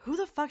like, who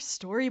the fuck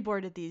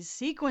storyboarded these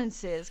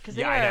sequences? Because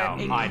they Yeah, are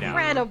I know.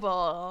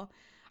 incredible.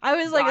 I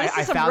was like, this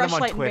I is some found them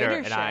on Rushlight Twitter,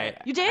 Invader and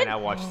shit. You did? And I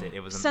watched it. It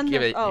was Send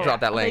Give them. it- Oh, drop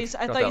that I link.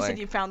 thought Drop you that said link.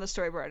 you found the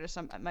storyboard or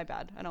something. My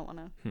bad. I don't want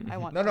to. I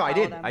want. No, to I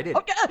follow did. them. I did.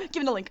 Oh, yeah,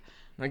 give me the link.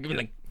 Give me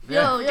like,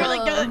 Yo, Give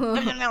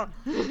me the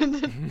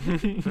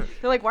link.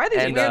 They're like, why are these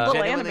And, weird little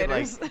Genuinely,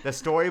 animators? like, the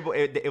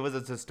storyboard,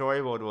 the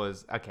storyboard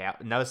was okay.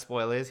 No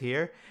spoilers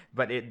here,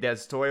 but the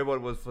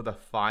storyboard was for the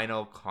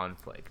final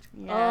conflict.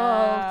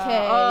 Yeah.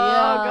 Okay,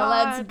 Oh, yo,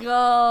 let's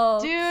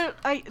God. go.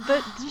 Dude,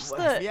 just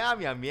the. Meow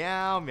meow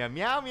meow meow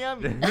meow meow.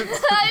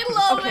 I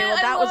love Okay, it. well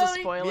I that was love a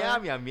it. spoiler. Meow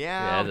meow meow.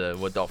 yeah,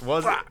 what the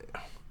Was fuck?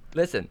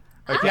 Listen,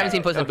 If you haven't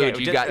seen Puss in Okay, Boots,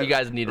 you just-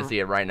 guys need to see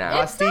it right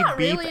now. It's not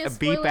really a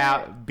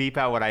beep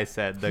out what I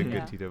said. The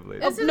good TW.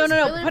 Is it No, a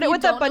spoiler put if it you with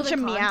a don't know bunch the of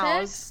meows.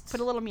 context? Put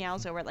a little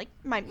meows over it, like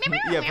my.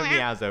 Yeah, put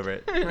meows over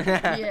it.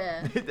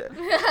 Yeah.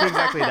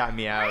 Exactly that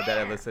meow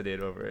that Alyssa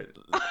did over it.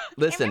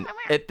 Listen,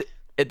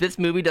 if this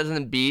movie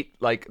doesn't beat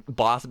like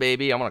Boss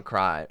Baby, I'm gonna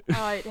cry.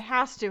 Oh, it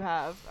has to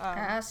have.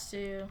 Has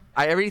to.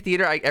 Every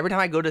time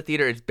I go to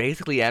theater, it's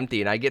basically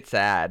empty, and I get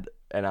sad,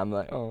 and I'm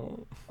like,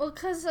 oh. Well,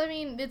 cause I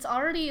mean, it's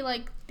already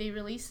like they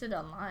released it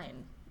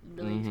online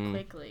really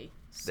quickly.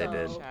 So They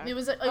did. it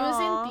was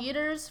in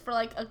theaters for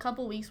like a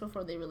couple weeks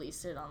before they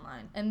released it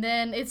online, and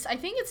then I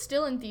think it's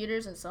still in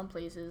theaters in some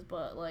places,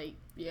 but like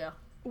yeah.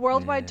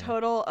 Worldwide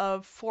total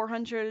of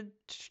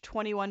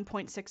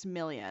 421.6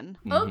 million.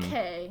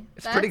 Okay,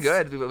 It's pretty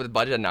good with a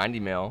budget of 90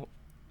 mil.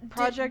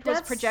 Project was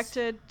that's-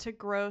 projected to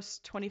gross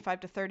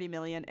 25 to 30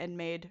 million and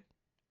made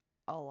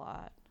a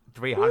lot.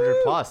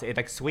 300 plus. It's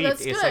like sweet.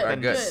 That's It's good.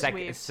 like the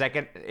Sweet.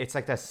 second. It's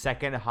like the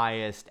second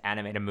highest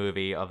animated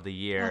movie of the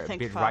year. Oh, thank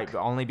right, fuck.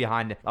 only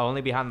behind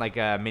like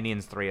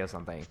Minions 3 or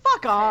something.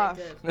 Fuck off.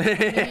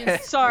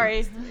 Good.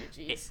 Sorry.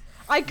 Jeez.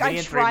 I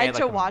Minions 3 tried made,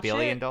 to like, watch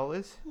 $1 billion.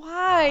 it.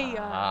 Why?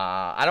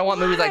 I don't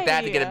want movies like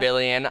that to get a Why?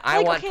 billion. I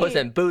Like, want Puss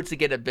okay. in Boots to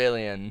get a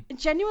billion.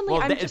 Genuinely,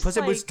 Well, I'm just Puss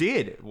in like, Boots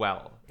did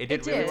well. It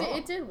did really well.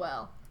 It did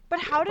well. but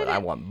how did But I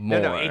it? want more.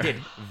 No, it did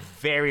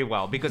very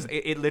well because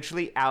it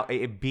literally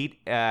it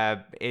beat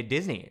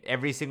Disney.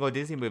 Every single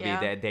Disney movie Yeah.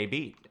 that they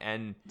beat,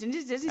 and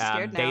Disney's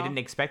scared they now. didn't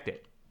expect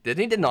it.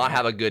 Disney did not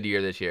have a good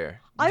year this year.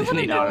 I want to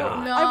Disney did know.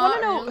 not. No. I want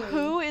to know Not really.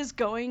 who is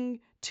going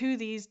to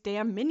these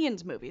damn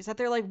Minions movies that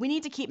they're like, we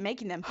need to keep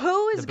making them.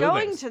 Who is The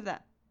going boomers. to them?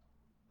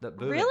 The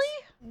boomers. Really?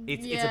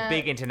 It's a Yeah,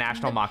 big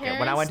international the market.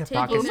 When I went to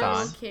parents taking their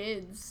Pakistan, little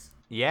kids.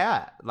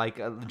 yeah, like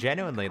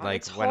genuinely, God, like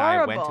it's when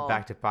I went horrible.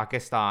 back to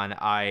Pakistan,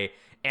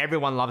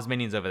 everyone loves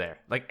Minions over there.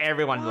 Like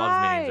everyone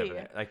loves Minions over Why?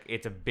 there. Like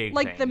it's a big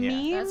Like thing. the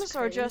yeah. memes That's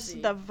or just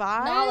crazy. the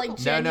vibe? Not like No.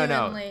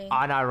 genuinely.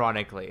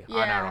 Unironically.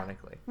 Yeah.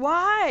 Unironically.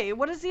 Why?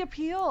 What is the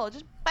appeal?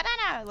 Just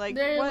banana. Like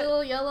They're what?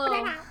 little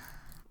yellow.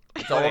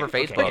 It's all over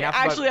Okay, Facebook. enough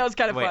Actually, that was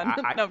kind of wait, fun.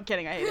 I- No, I'm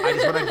kidding. I hate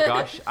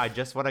it. I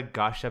just want to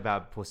gush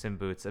about Puss in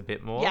Boots a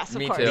bit more. Yes, of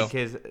Me course. too.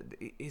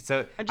 Because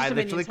so I'm just I a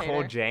literally Minions called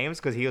hater. James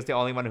because he was the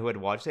only one who had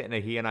watched it, and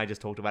he and I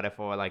just talked about it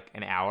for like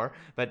an hour.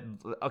 But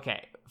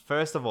okay,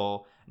 first of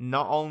all,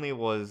 not only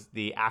was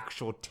the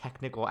actual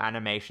technical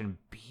animation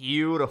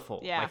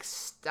beautiful, Yeah. like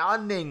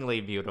stunningly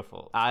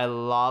beautiful. I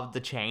love the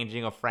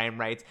changing of frame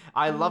rates.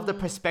 I love the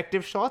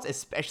perspective shots,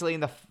 especially in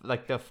the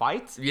the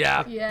fights.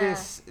 Yeah. Yeah.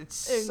 It's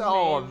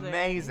so Amazing.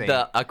 amazing.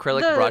 The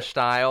acrylic The- brush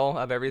style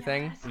of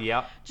everything.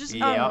 Yep. Just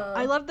yep.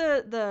 I love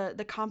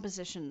the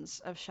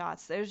compositions of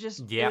shots. There's just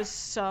it Yeah. was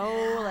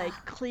so like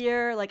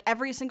clear. Like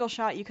every single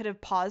shot, you could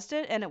have paused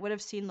it and it would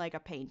have seemed like a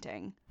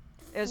painting.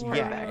 It was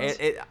perfect.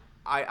 Yeah,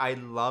 I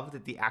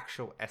loved the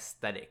actual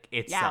aesthetic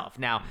itself.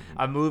 Now,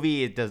 a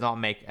movie does not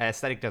make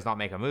aesthetic does not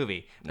make a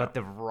movie, but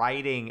the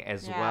writing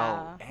as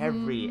well,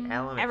 every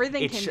element,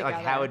 Everything it came like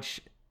how together.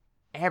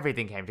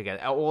 everything came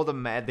together. All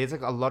there's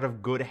like a lot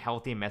of good,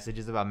 healthy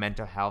messages about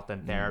mental health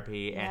and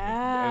therapy and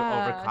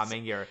Yes.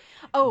 overcoming your.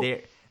 Oh.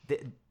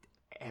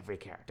 Every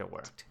character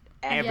worked.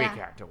 And- Every Yeah,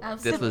 character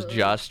worked. This was absolutely.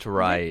 just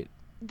right.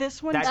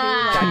 This one That, too.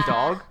 that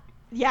dog.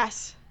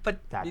 Yes. But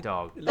That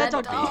dog. That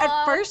dog. dog.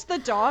 At first, the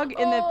dog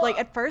in the Oh. like.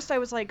 At first, I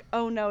was like,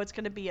 "Oh no, it's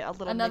gonna be a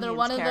little Another Minions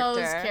one of those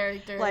character.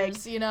 characters,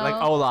 Like, you know.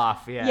 Like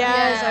Olaf, yeah.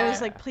 Yes, I Yeah.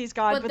 was like, "Please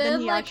God," but then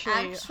then he like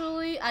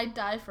actually, I'd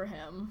die for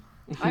him.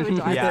 I would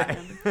die Yeah.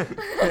 for him.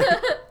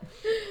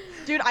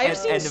 Dude, I've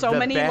seen and so the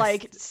many best-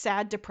 like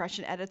sad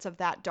depression edits of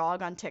that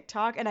dog on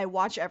TikTok, and I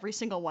watch every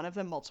single one of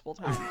them multiple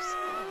times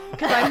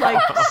because I'm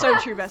like so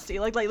true bestie.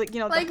 Like you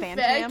know Like the fan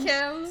fan cams,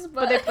 cams,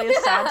 but they play a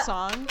sad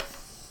song.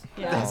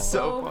 Yeah. That's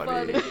so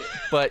funny.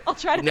 But I'll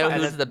try to you know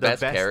find who's it. the The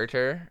best best-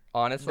 character,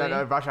 honestly?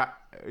 No, Russia.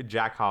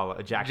 Jack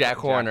Horner. Jack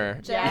Horner.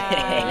 Jack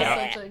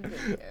Yeah. is such a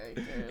good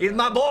character. He's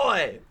my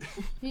boy.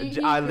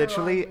 I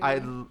literally,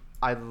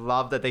 I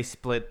love that they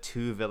split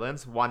two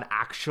villains, one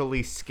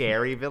actually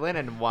scary villain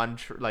and one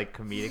like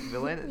comedic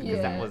villain. 'Cause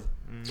Yeah. That was,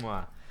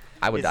 mwah.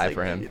 I would It's die like-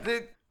 for him.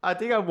 I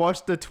think I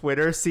watched the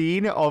Twitter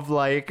scene of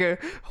like,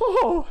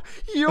 oh,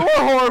 you're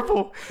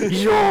horrible,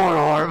 you're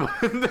horrible.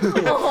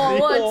 Oh,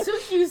 what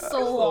took you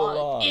so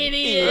long,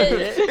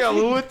 idiot? Yeah,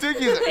 what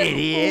took you,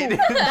 idiot?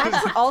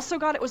 That's what also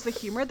got it was the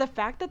humor, the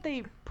fact that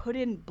they put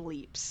in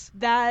bleeps.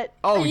 That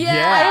Oh Yeah. I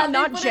yeah. have they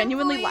not put in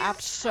genuinely bleeps.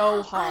 laughed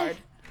so hard.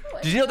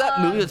 Did you know that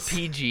movie was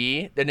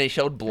PG? Then they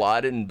showed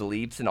blood and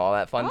bleeps and all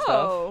that fun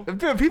stuff.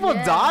 Oh, People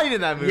Yeah. died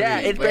in that movie. Yeah,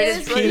 it's But rated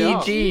it's rated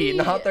PG, PG.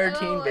 not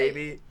 13, Oh, like-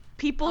 baby.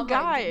 people Oh my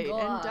die God.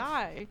 and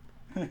die.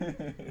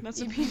 That's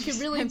You what can PG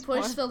really stands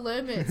push for. the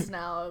limits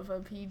now of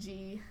a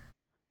PG.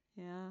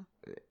 Yeah.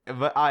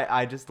 But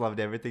I just loved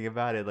everything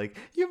about it. Like,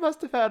 you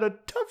must have had a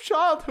tough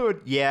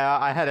childhood. Yeah,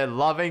 I had a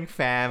loving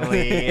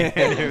family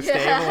and a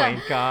stable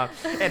income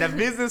and a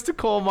business to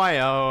call my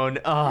own.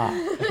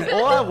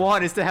 All I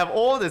want is to have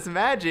all this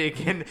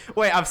magic. And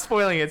wait, I'm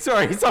spoiling it.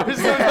 Sorry. I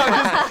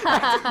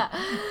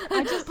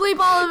just bleep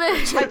all of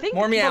it. I think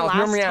More the meows, last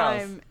more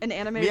meows. time an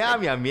animated meow,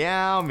 meow,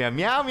 meow, meow,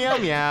 meow, meow,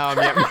 meow,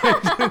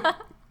 meow.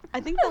 I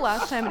think the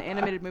last time an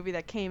animated movie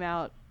that came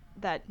out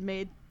that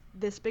made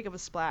this big of a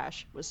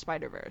splash was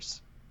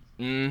Spider-Verse.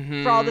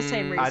 Mm-hmm. For all the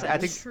same reasons. I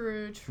think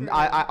True.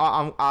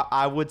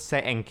 I would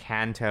say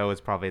Encanto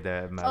is probably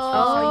the most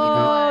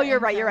Oh, recent. you're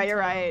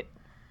right.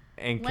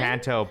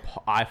 Encanto,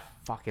 I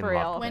fucking For real.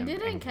 love When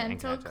did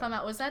Encanto come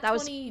out? Was that That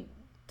was-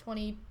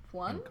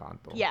 2021?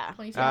 Encanto. Yeah.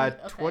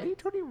 2020?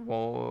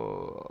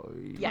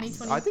 2021.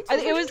 Yes. I think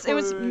it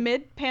was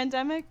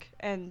mid-pandemic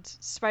and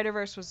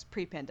Spider-Verse was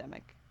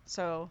pre-pandemic.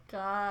 So,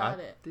 Got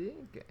it.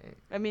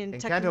 I mean,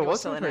 technically Encanto we're was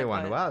still in it,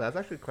 2021. but- Wow, that's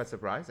actually quite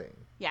surprising.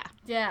 Yeah.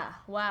 Yeah,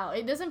 wow.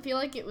 It doesn't feel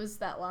like it was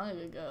that long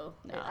ago.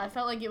 No. I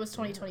felt like it was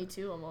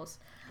 2022 almost.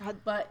 God.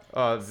 But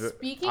The-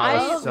 speaking I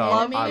of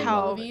love animated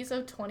how- movies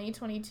of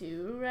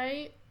 2022,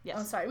 right? Yes.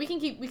 I'm sorry. We can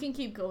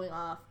keep going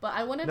off, but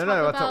I want to No, talk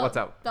no, what's up, about what's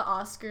up? the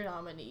Oscar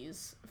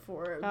nominees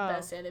for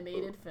Best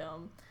Animated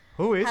Film.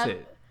 Who is Have-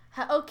 it?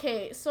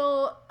 Okay,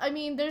 so I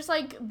mean, there's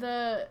like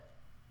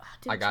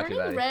I got you, Turning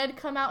Laddie. Red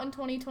come out in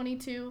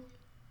 2022?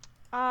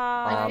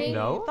 I think,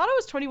 no. thought it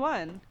was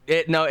 21.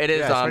 It is. Yeah,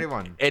 it's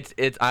 21.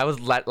 It's. I was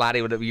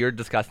Laddie. When you were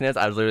discussing this,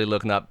 I was literally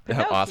looking up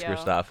Pinocchio. Oscar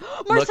stuff.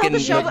 Marcel the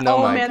Shell. looking at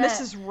Oh my- man, this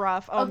is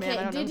rough. Oh man, I Okay,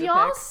 don't know did who to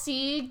y'all pick.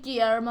 see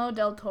Guillermo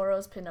del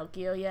Toro's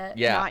Pinocchio yet?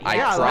 Yeah, Not I yet.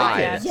 Yeah, I tried.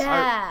 like it.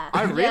 Yeah.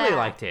 I really Yeah.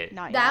 liked it.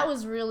 Not That yet.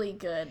 was really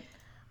good.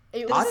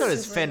 I thought it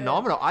was super good.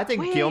 phenomenal. I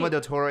think Wait. Guillermo del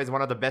Toro is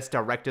one of the best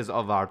directors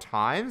of our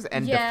times,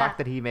 and the Yeah. fact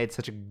that he made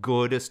such a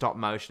good stop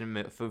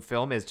motion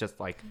film is just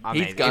like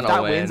amazing. gonna If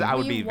that win. wins, I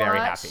would We be very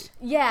watched- happy.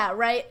 Yeah,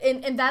 right.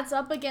 And that's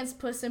up against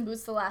Puss in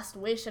Boots: The Last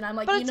Wish, and I'm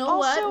like, But you it's know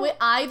what? also-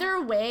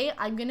 Either way,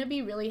 I'm gonna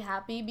be really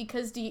happy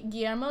because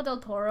Guillermo del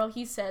Toro,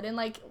 he said in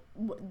like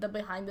the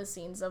behind the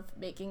scenes of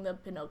making the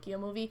Pinocchio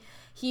movie,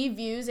 he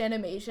views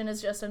animation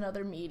as just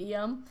another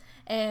medium,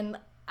 and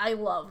I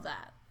love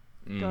that.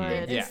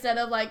 Good. Yeah. Instead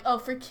of like, oh,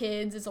 for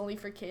kids, it's only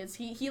for kids.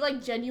 He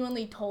like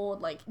genuinely told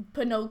like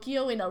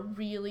Pinocchio in a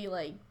really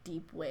like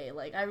deep way.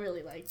 Like I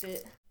really liked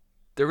it.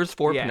 There was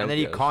 4 Yeah, and then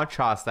you Pinocchios.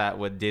 contrast that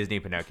with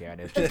Disney Pinocchio,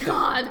 and it's just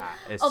God,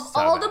 it's of so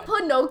all bad. the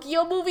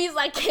Pinocchio movies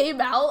that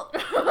came out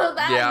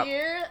that Yeah.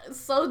 year,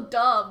 so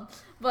dumb.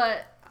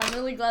 But I'm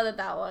really glad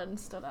that one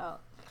stood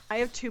out. I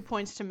have 2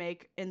 points to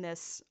make in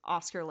this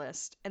Oscar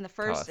list, and the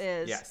first us.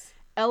 is Yes.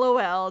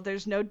 LOL.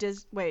 There's no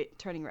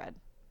Turning Red.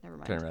 Never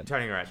mind. Turn red.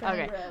 Turning Red.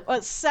 Okay. Red.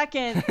 Well,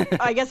 second,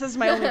 I guess this is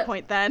my only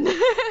point then.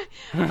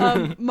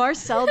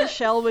 Marcel the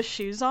Shell with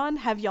Shoes On.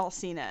 Have y'all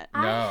seen it?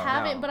 I No,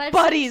 haven't, no. but I've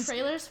Buddies. seen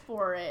trailers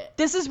for it.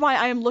 This is why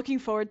I am looking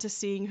forward to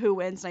seeing who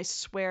wins. And I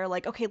swear,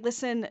 like, okay,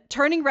 listen,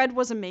 Turning Red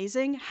was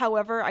amazing.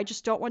 However, I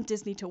just don't want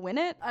Disney to win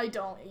it. I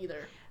don't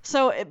either.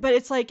 So, but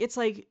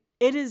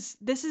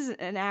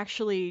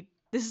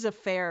this is a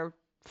fair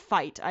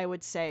fight, I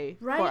would say,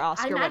 Right? for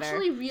Oscar I'm winner.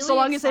 actually really so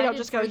long as they don't excited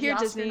just go for the here,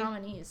 Oscar Disney.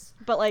 nominees.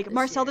 But like this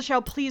Marcel year. the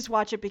Shell, please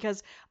watch it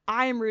because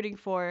I am rooting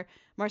for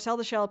Marcel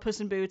the Shell, Puss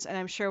in Boots, and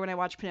I'm sure when I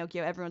watch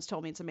Pinocchio, everyone's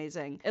told me it's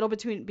amazing. It'll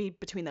be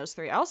between those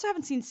three. I also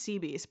haven't seen Sea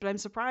Beast, but I'm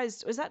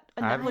surprised. Was that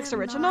a I haven't- Netflix I have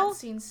original? not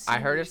seen I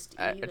heard it's Sea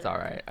Beast it's either. all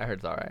right. I heard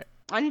it's all right.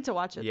 I need to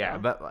watch it. Yeah,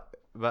 though.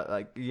 but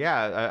like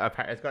yeah,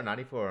 it's got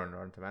 94 on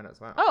Rotten Tomatoes.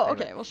 Wow. Oh,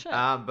 Anyway, okay. Well, shit.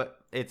 But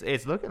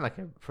it's looking like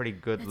a pretty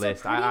good It's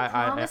list. a pretty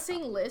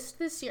promising list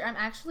this year. I'm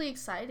actually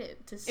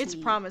excited to see. It's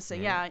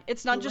promising, yeah.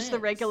 It's not who just the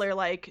wins. regular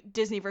like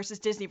Disney versus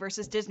Disney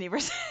versus Disney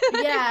versus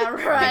Yeah,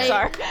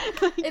 right.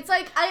 Pixar. It's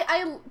like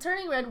I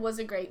Turning Red was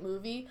a great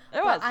movie, It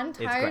but was. I'm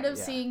tired great, of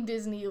yeah. seeing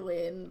Disney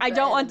win. I the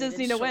don't want animated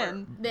Disney to short-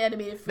 win. The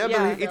animated No,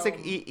 film. but it's like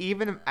film.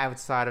 even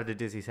outside of the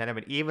Disney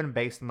sentiment, even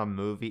based on the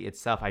movie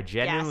itself, I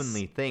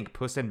genuinely think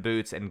Puss in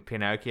Boots and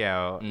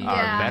Pinocchio Yeah.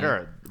 are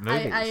better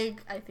movies.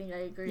 I think I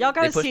agree. Y'all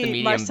gotta pushed the see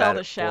medium Marcel the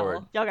better Shell.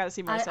 forward. Y'all gotta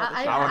see Marcel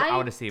the Shell. I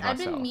wanna see I've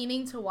Marcel. been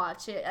meaning to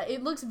watch it.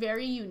 It looks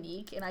very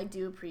unique, and I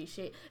do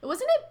appreciate.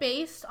 Wasn't it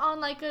based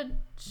on like a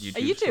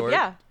YouTube, short?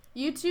 yeah.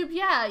 YouTube?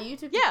 Yeah,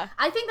 YouTube. Yeah.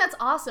 I think that's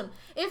awesome.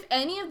 If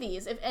any of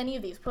these,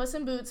 Puss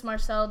in Boots,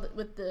 Marcel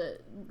with the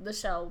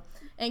shell,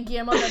 and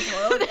Guillermo del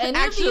Toro,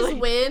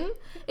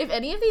 if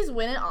any of these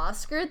win an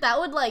Oscar, that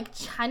would like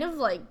kind of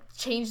like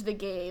change the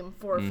game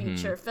for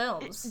feature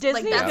films. Disney's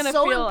like, that's gonna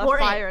so feel a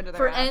important fire under their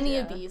for ass, any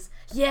yeah. of these.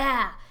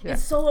 Yeah,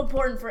 it's so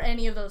important for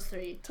any of those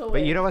three to win.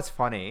 But you know what's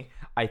funny?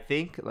 I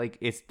think like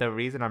it's the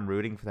reason I'm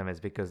rooting for them is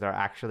because they're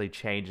actually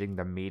changing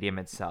the medium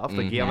itself.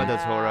 Like Guillermo del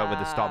Toro with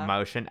the stop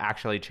motion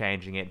actually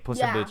changing it, Puss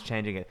in Yeah. Boots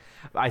changing it.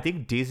 I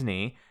think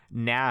Disney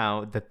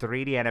now the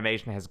 3D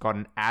animation has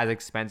gotten as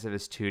expensive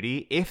as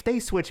 2D. If they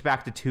switch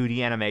back to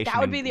 2D animation,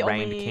 That would be and the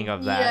reign only- king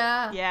of that.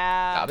 Yeah.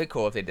 Yeah. That'd be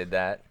cool if they did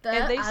that.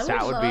 And they- I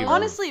That would be love-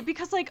 Honestly,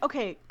 because like,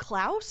 okay,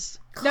 Klaus?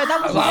 No,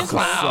 that was love Disney.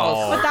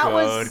 Klaus. But that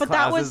was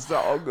Klaus is so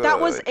that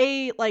good. was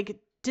a like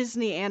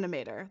Disney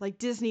animator, like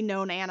Disney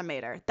known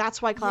animator.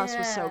 That's why Klaus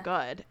was so Yeah.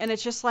 good. And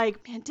it's just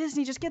like, man,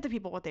 Disney, just give the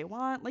people what they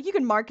want. Like, you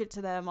can market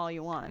to them all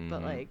you want,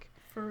 but like,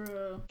 For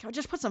real.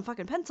 just put some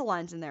fucking pencil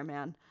lines in there,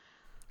 man.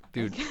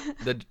 Dude,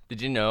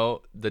 did you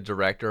know the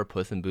director of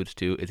Puss in Boots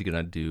 2 is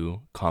gonna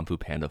do Kung Fu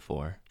Panda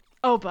 4?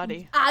 Oh,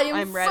 buddy. I'm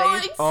I'm so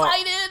ready.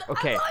 excited.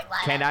 Okay, I'm so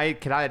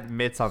excited. can I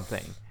admit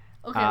something?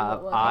 Okay,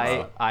 what?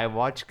 I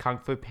watched Kung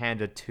Fu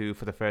Panda 2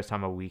 for the first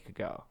time a week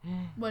ago.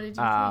 What did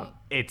you think?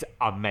 It's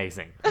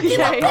amazing.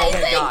 Yeah, Amazing!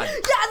 God.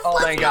 Yes, Oh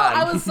let's my go. God.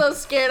 I was so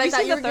scared. I You thought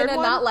seen you the were third gonna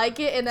one? not like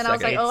it, and then I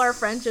was like, Second. "Oh, our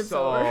friendship's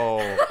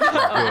over."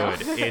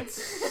 So good.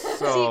 It's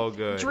so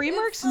good.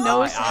 DreamWorks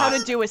knows how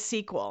to do a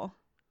sequel.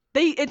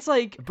 It's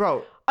like,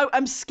 Bro,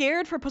 I'm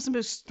scared for Puss in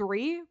Boots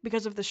 3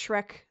 because of the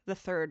Shrek the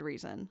Third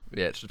reason.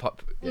 Yeah, it's just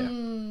yeah.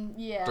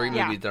 Yeah. 3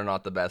 Yeah. movies, they're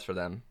not the best for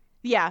them.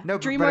 Yeah, no,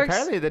 but DreamWorks.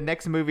 apparently the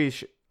next movie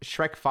is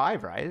Shrek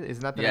 5, right?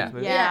 Isn't that the Yeah. next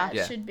movie? Yeah, it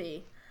Yeah. should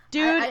be.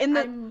 Dude, in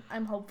the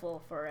I'm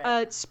hopeful for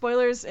it.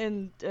 spoilers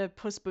in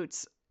Puss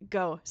Boots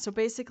Go. So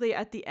basically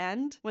at the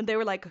end, when they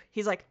were like,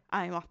 he's like,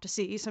 I'm off to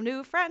see some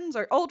new friends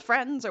or old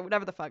friends or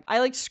whatever the fuck. I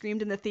like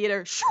screamed in the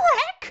theater,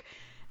 Shrek!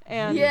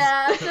 And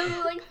Yeah, because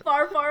it's like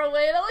far, far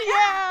away, and I'm like,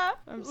 yeah.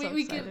 I'm so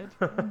We could-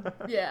 excited.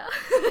 yeah.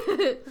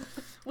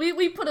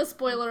 we put a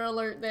spoiler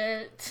alert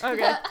there.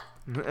 Okay.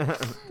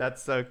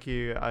 That's so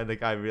cute. I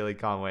really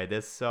can't wait.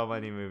 There's so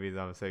many movies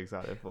I'm so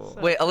excited for.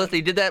 Wait, Alyssa,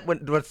 you did that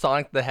with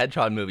Sonic the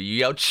Hedgehog movie. You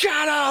yelled,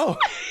 Shadow!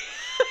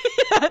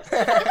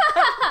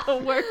 The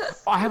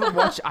worst. I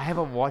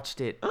haven't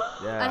watched it.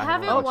 Yeah, I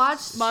haven't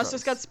watched.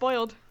 Monsters got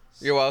spoiled.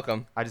 You're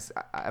welcome. I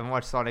haven't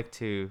watched Sonic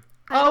 2.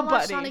 I haven't Oh,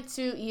 watched buddy. Sonic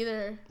 2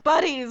 either.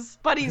 Buddies,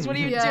 what are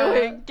you Yeah.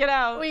 doing? Get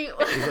out. We. Is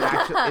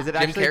it Jim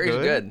actually Carrey's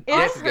good. I've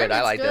Yeah, it's heard good. I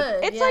it's liked it.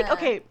 good, It's like, yeah.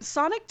 okay,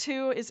 Sonic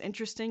 2 is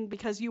interesting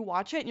because you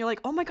watch it and you're like,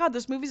 oh my god,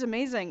 this movie's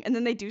amazing. And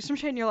then they do some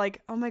shit and you're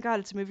like, oh my god,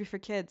 it's a movie for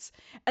kids.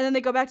 And then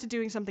they go back to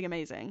doing something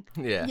amazing.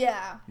 Yeah.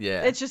 Yeah.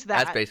 Yeah. It's just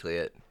That's that. basically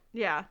it.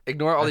 Yeah.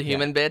 Ignore all the Okay.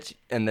 human bits,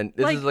 and then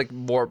this Like, is like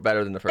more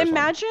better than the first one.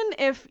 Imagine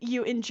if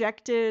you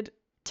injected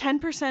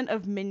 10%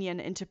 of Minion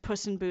into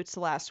Puss in Boots: The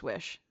Last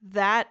Wish.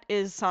 That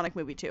is Sonic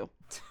Movie 2.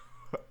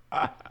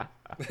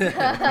 You're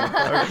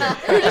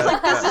just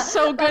like, this is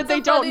so good, That's they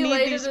a don't funny way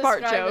need to these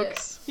fart describe it.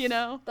 jokes, you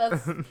know?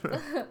 That's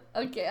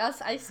okay.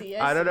 I see.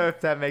 I don't see. know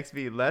if that makes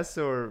me less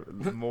or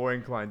more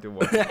inclined to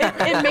watch it.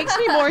 It makes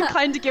me more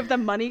inclined to give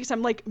them money because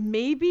I'm like,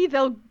 maybe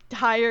they'll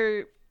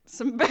hire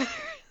some better.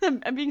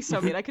 I'm being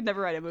so mean. I could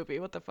never write a movie.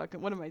 What the fuck?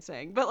 What am I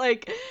saying? But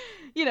like,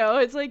 you know,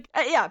 it's like,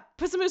 yeah,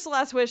 Puss in Boots: The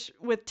Last Wish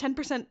with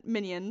 10%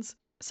 Minions,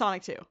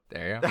 Sonic 2,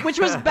 There you go. which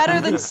was better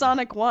than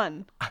Sonic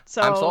 1.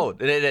 So I'm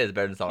sold. It is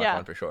better than Sonic Yeah.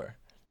 1 for sure.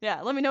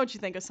 Yeah, let me know what you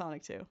think of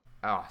Sonic 2.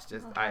 Oh, it's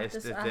just, I'll have it's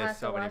to- just I'll there's have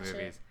so to many watch it.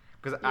 movies.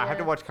 Because I had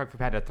to Yeah. watch Kung Fu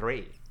Panda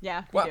 3.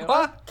 Yeah, What? you do.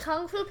 What?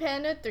 Kung Fu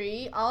Panda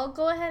 3, I'll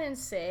go ahead and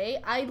say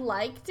I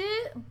liked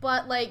it,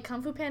 but like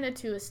Kung Fu Panda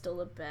 2 is still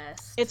the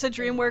best. It's a in my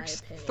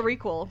DreamWorks opinion.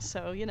 threequel,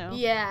 so you know.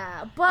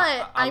 Yeah,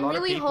 but I'm lot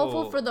of really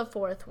hopeful people- for the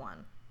fourth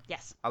one.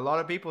 Yes. A lot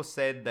of people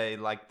said they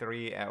like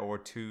 3 or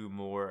 2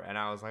 more, and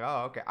I was like,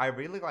 oh, okay. I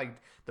really liked,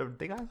 the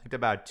thing I liked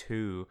about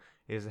 2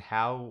 is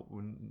how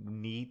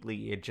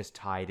neatly it just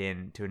tied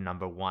in to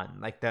number 1.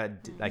 Like Yeah.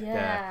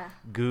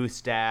 the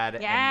Goose Dad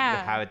Yeah.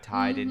 and how it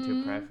tied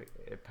into perfect.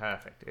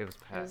 It was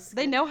perfect.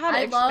 They know how to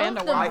I expand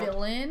love a the world.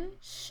 villain,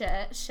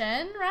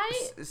 Shen,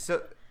 right?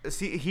 So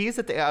see, here's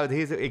the thing.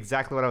 Here's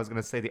exactly what I was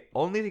gonna say. The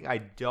only thing I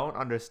don't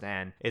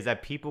understand is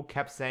that people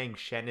kept saying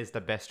Shen is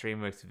the best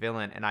DreamWorks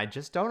villain, and I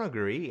just don't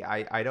agree.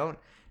 I don't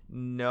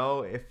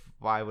know if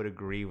I would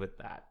agree with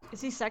that.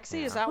 Is he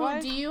sexy? Is that Who why?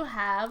 do you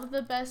have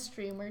the best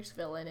DreamWorks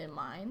villain in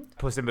mind?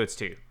 Puss in Boots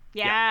 2.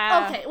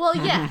 Yeah. Okay, well,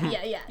 yeah.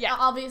 Yeah.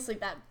 Obviously,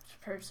 that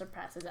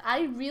surpasses it.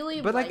 I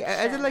really But, like, like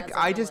as in, Shen like, as a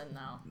I just- villain,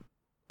 though.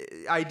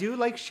 I do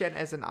like Shen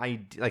as an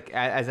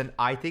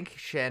I think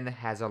Shen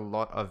has a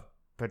lot of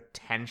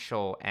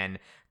potential and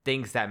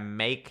things that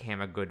make him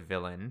a good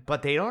villain,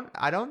 but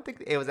I don't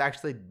think it was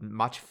actually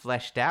much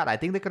fleshed out. I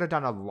think they could have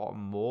done a lot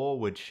more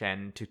with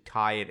Shen to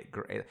tie it,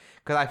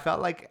 because I felt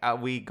like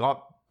we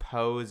got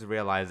Poe's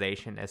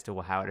realization as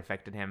to how it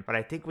affected him, but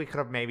I think we could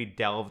have maybe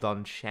delved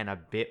on Shen a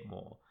bit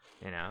more,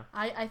 you know?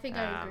 I think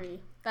I agree.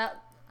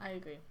 I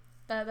agree.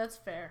 That's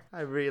fair.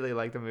 I really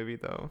like the movie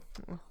though.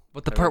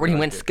 But the I part where he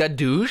really went liked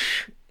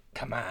skadoosh?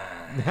 Come on.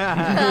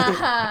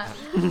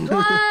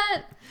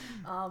 What?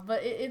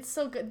 But it's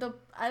so good.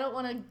 I don't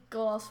want to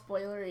go all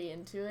spoilery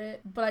into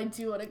it, but I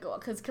do want to go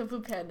because Kung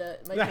Fu Panda,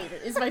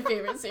 is my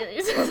favorite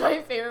series. It's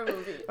my favorite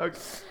movie. Okay.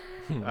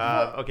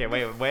 Okay,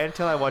 wait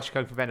until I watch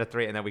Kung Fu Panda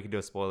 3 and then we can do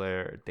a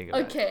spoiler thing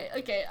about it.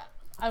 Okay.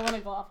 I want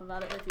to go off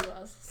about it with you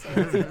guys. So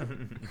let's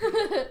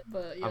go.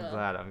 But yeah. I'm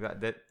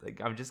glad that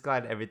I'm just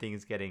glad everything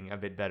is getting a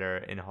bit better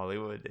in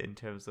Hollywood in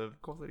terms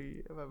of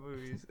quality of our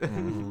movies.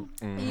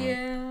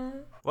 Yeah.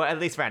 Well, at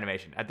least for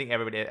animation. I think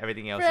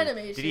everything else. For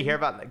animation. Did you hear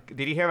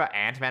about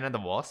Ant-Man and the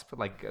Wasp?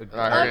 Like,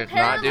 I heard it's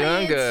not Apparently,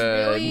 doing it's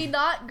good. really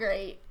not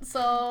great.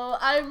 So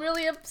I'm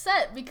really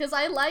upset because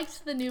I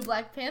liked the new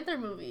Black Panther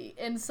movie,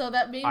 and so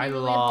that made me I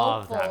really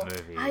love hopeful. that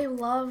movie. I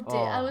loved it.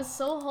 I was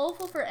Oh. so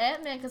hopeful for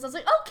Ant-Man because I was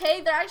like,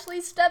 okay, they're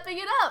actually stepping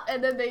it up,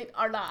 and then they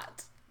are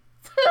not.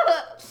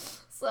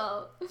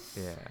 So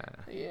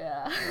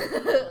yeah,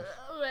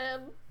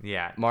 man.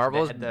 Yeah.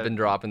 Marvel's The- been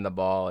dropping the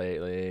ball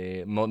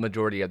lately.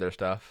 Majority of their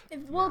stuff.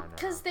 Well,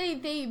 because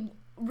they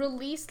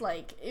released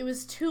like it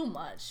was too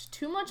much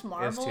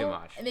Marvel,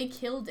 much. and they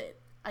killed it.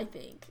 I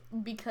think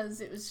because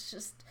it was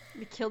just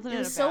We killed it it in a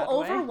was so bad way.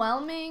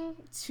 overwhelming.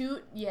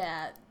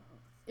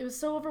 It was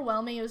so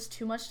overwhelming. It was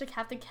too much to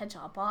have to catch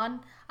up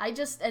on. I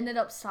just ended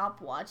up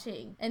stopped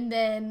watching. And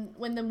then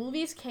when the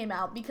movies came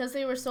out, because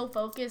they were so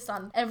focused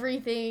on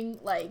everything,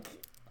 like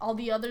all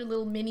the other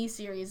little mini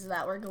series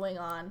that were going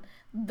on,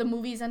 the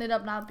movies ended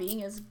up not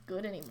being as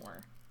good anymore.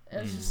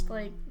 It was just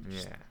like, Yeah.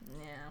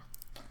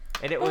 yeah.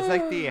 And it was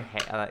like the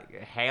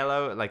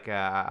Halo, like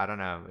I don't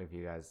know if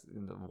you guys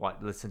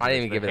listen to I this,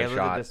 didn't even but give it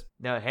a Halo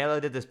shot. Halo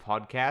did this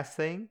podcast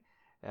thing.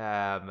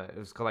 It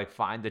was called like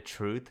Find the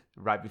Truth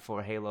right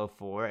before Halo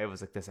 4. It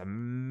was like this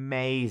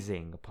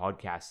amazing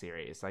podcast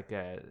series. Like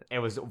it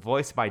was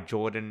voiced by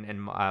Jordan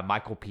and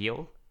Michael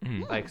Peel.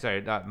 Like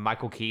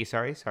Michael Key.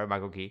 Sorry,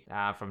 Michael Key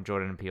from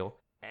Jordan and Peele.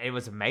 It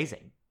was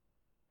amazing.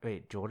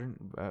 Wait,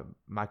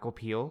 Michael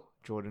Peel.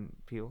 Jordan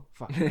Peele.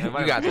 Fuck. You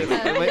got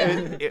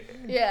this.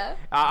 Yeah.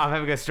 I'm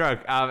having a stroke.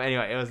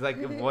 Anyway, it was like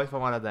a voice for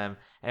one of them,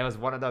 and it was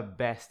one of the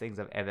best things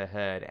I've ever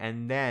heard.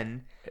 And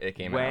then It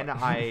came when out.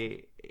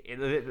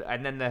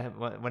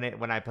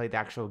 when I played the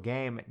actual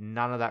game,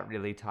 none of that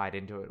really tied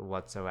into it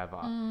whatsoever.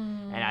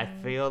 And I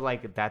feel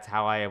like that's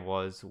how I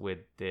was with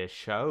the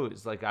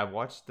shows. Like I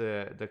watched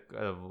the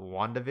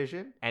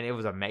WandaVision, and it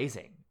was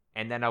amazing.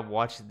 And then I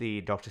watched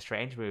the Doctor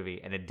Strange movie,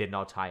 and it did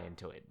not tie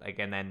into it. Like,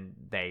 and then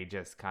they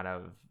just kind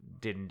of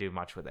didn't do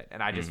much with it,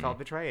 and I just felt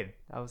betrayed.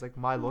 I was like,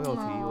 my loyalty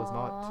was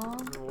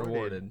not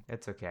rewarded.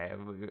 It's okay.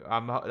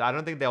 I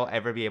don't think they'll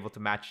ever be able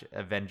to match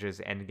Avengers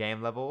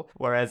Endgame level,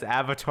 whereas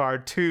Avatar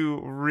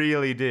 2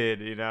 really did.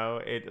 You know,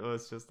 it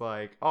was just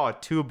like, oh,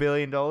 $2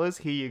 billion,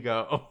 here you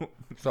go.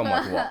 So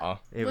much water.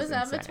 It Was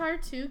insane. Avatar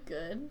 2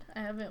 good? I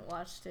haven't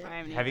watched it. I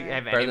haven't Have you either.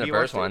 have Better any than of the you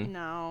first watched it? one.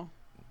 No.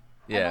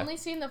 Yeah. I've only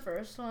seen the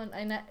first one.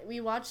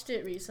 We watched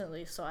it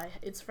recently, so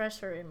it's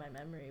fresher in my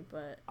memory.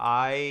 But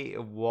I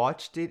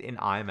watched it in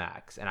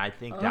IMAX, and I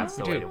think that's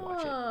the way to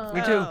watch it.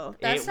 Me too. Oh,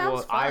 That It sounds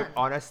was, I fun.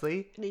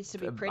 honestly, it needs to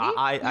be pretty.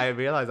 I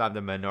realize I'm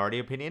the minority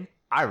opinion.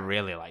 I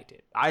really liked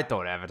it. I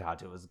thought Avatar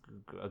 2 was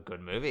a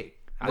good movie.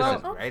 I Well, thought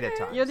it was great at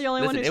okay. times. You're the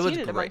only one Listen, who's it was seen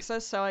it great. amongst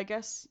us, so I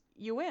guess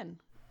you win.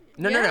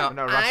 No, Yeah. no.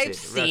 No, Russ I've did.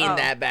 seen Russ-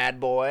 that bad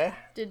boy.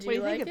 did you What do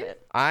you like think of it?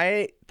 it?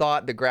 I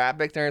thought the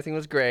graphics and everything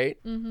was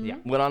great. Mm-hmm. Yeah.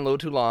 Went on a little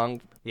too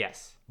long,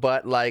 Yes.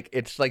 but like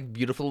it's like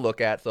beautiful to look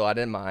at, so I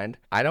didn't mind.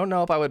 I don't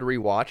know if I would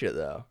rewatch it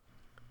though.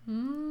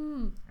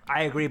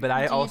 I agree, but I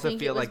Do you also think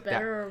feel it was like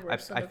better or that.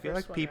 worse than I the feel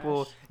first like one,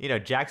 people, Ash? you know,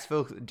 Jack's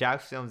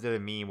Films did a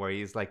meme where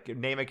he's like,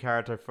 name a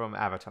character from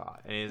Avatar,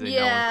 and he's like,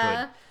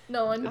 Yeah.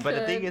 No one But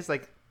the thing is,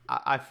 like,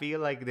 I feel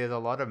like there's a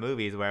lot of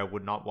movies where I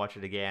would not watch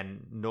it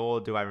again, nor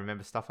do I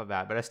remember stuff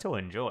about it, but I still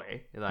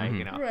enjoy. Like,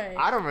 you know, Right.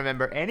 I don't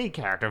remember any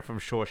character from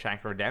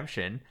Shawshank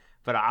Redemption,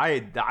 but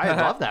I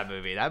love that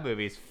movie. That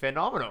movie's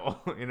phenomenal.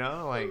 You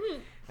know, like,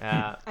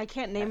 I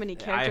can't name any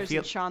characters feel-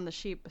 in Shaun the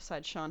Sheep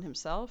besides Shaun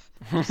himself.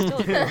 Still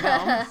a good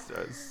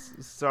film.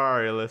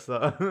 sorry,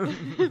 Alyssa.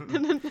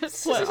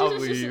 I'll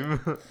leave.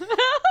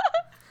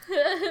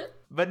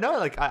 But no,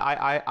 like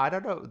I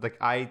don't know. Like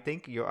I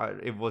think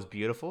it was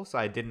beautiful, so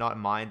I did not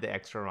mind the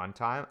extra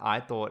runtime. I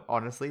thought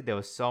honestly there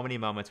was so many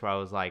moments where I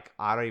was like,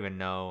 I don't even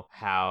know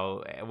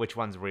which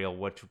one's real,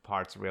 which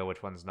part's real,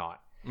 which one's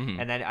not.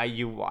 And then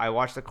I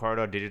watched the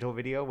Corridor Digital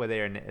video where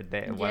one of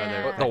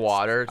their The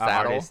water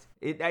saddle. artists.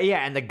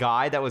 Yeah, and the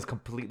guy that was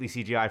completely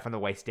CGI from the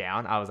waist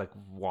down. I was like,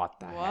 what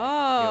the heck? It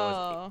was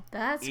Whoa.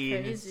 That's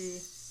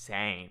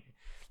crazy.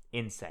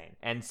 insane.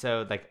 And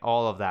so like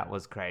all of that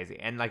was crazy,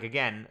 and like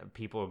again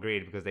people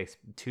agreed because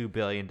 $2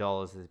 billion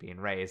is being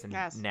raised, and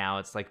Yes. now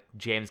it's like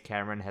James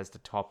Cameron has the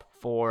top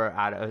 4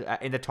 out of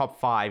in the top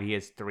 5 he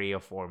has 3 or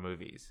 4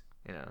 movies,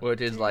 you know.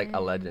 Which is like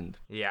a legend.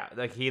 Yeah,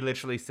 like he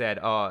literally said,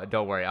 oh,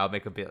 don't worry, I'll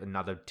make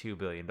another $2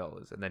 billion,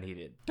 and then he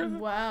did.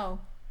 Wow.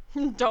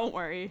 Don't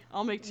worry,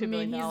 I'll make $2 I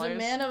mean, billion. he's a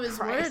man of his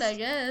word, I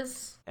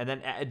guess. And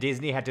then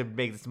Disney had to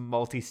make this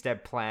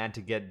multi-step plan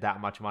to get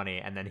that much money,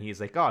 and then he's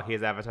like, oh,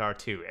 here's Avatar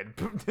 2,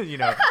 and you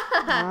know.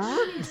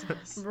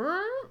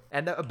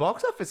 And the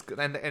box office,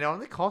 and it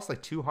only cost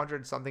like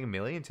 200 something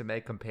million to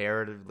make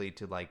comparatively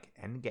to like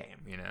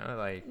Endgame, you know,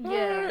 like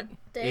Yeah.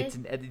 it's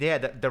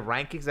the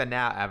rankings are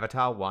now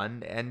Avatar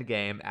 1,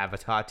 Endgame,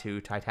 Avatar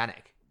 2,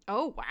 Titanic.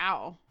 Oh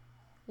wow.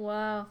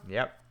 Wow.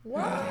 Yep.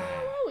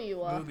 Wow,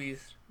 you are.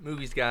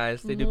 Movies,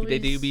 guys. They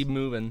do be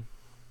moving.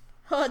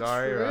 Oh,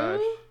 Sorry, true?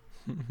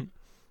 Rush.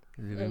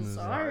 I'm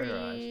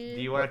sorry.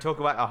 Do you want to talk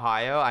about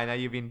Ohio? I know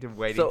you've been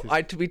waiting. So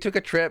we took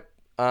a trip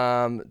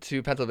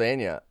to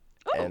Pennsylvania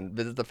and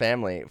visit the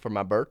family for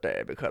my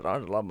birthday because I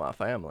just love my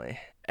family.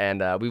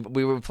 And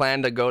we were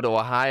planning to go to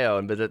Ohio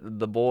and visit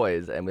the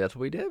boys, and that's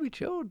what we did. We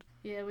chilled.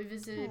 Yeah, we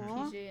visited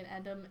PJ and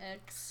Adam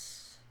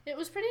X. It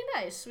was pretty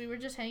nice. We were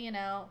just hanging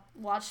out,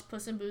 watched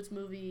Puss in Boots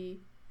movie,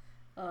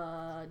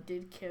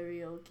 did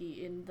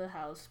karaoke in the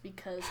house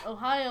because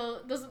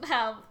Ohio doesn't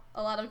have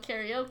a lot of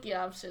karaoke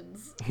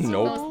options. So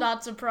Nope. That's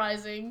not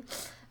surprising.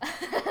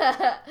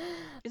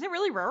 Is it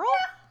really rural?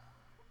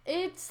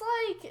 It's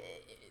like,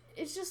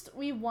 it's just,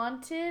 we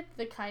wanted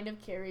the kind of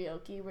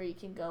karaoke where you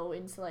can go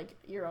into like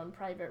your own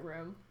private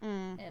room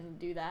and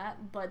do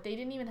that, but they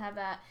didn't even have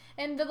that.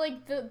 And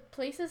the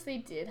places they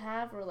did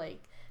have were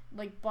like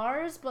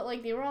bars, but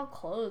like they were all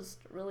closed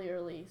really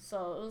early.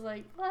 So it was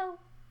like, well,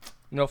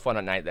 No fun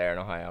at night there in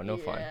Ohio. No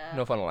fun. Yeah.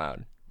 No fun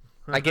allowed.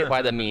 I get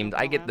why the memes.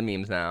 I get the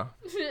memes now.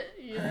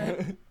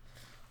 yeah.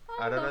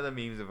 I don't know the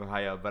memes of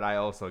Ohio, but I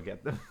also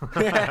get them.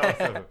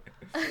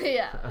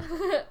 Yeah.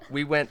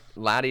 We went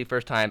Laddie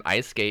first time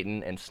ice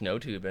skating and snow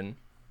tubing.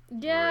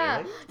 Yeah.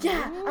 Really?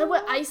 Yeah. I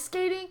went ice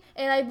skating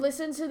and I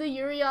listened to the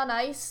Yuri on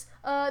Ice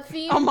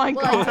theme. Oh my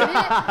God.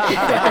 I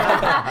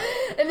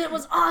did it. And it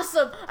was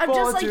awesome. I'm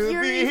just like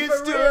Yuri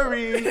for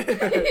real.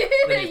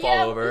 Then you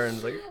fall over and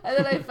it's like. And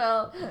then I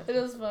fell.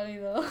 It was funny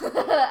though.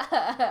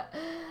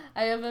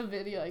 I have a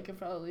video I could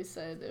probably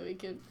send that we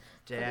could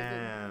put it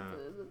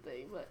in the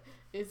thing, but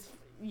it's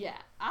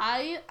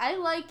I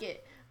like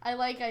it. I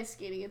like ice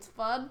skating. It's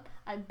fun.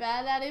 I'm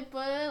bad at it,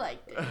 but I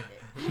liked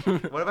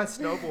it. What about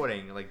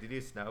snowboarding? Like, did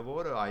you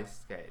snowboard or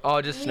ice skate?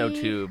 Oh, just snow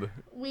tube.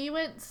 We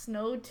went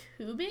snow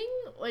tubing,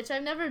 which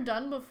I've never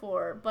done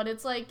before, but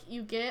it's like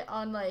you get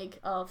on like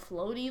a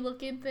floaty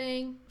looking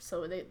thing,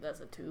 so that's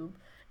a tube,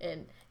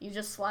 and you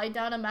just slide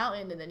down a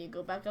mountain, and then you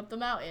go back up the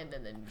mountain,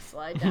 and then you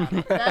slide down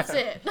it. That's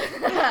it.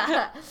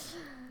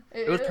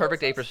 It was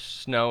perfect day for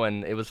snow,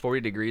 and it was 40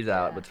 degrees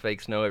out Yeah. with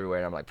fake snow everywhere,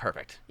 and I'm like,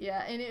 perfect.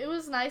 Yeah, and it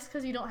was nice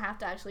because you don't have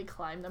to actually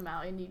climb the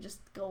mountain. You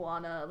just go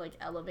on a like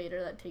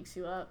elevator that takes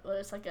you up, but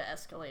it's like an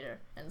escalator,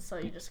 and so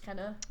you just kind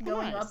of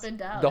going Nice. up and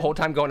down. The whole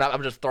time going up,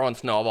 I'm just throwing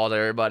snowballs at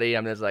everybody.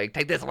 I'm just like,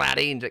 take this,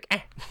 Laddie, and just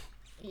like, eh.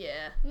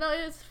 Yeah, no,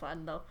 it was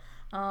fun though.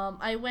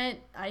 I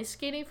went ice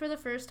skating for the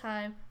first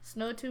time,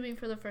 snow tubing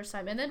for the first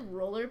time, and then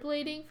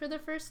rollerblading for the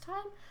first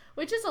time,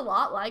 which is a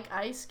lot like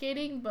ice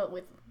skating but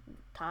with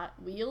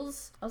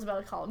wheels. I was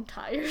about to call them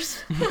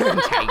tires.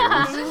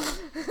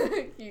 Tigers.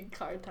 You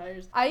car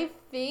tires. I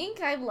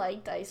think I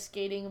liked ice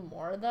skating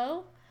more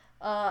though.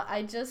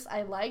 I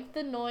like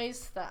the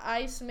noise the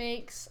ice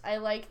makes. I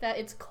like that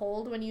it's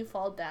cold when you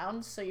fall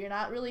down, so you're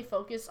not really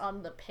focused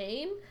on the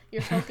pain.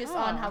 You're focused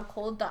on how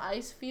cold the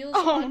ice feels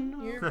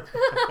on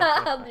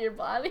your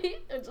body,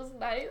 which is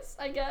nice,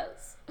 I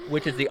guess.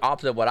 Which is the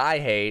opposite of what I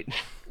hate.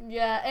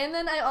 Yeah, and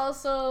then I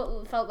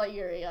also felt like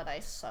Yuri on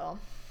Ice, so.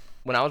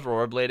 When I was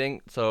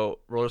rollerblading, so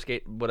roller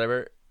skate,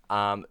 whatever,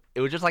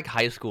 it was just like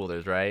high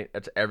schoolers, right?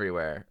 It's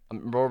everywhere.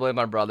 I'm rollerblading with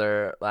my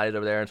brother, Laddie's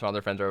over there, and some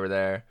other friends are over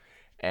there.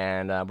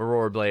 And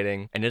we're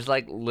rollerblading, and this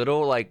like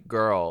little like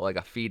girl, like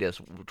a fetus,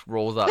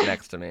 rolls up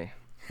next to me,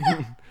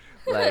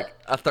 like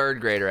a third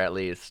grader at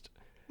least,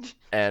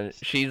 and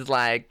she's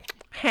like,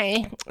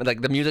 "Hey," and, like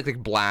the music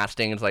like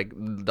blasting, it's like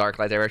dark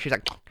lights everywhere. She's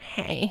like,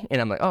 "Hey,"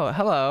 and I'm like, "Oh,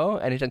 hello,"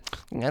 and he's like,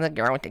 "You're the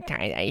girl with the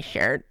tie-dye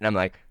shirt," and I'm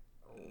like,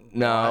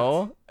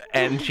 "No,"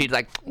 and she's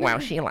like, "Well,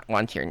 she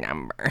wants your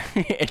number,"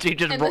 and she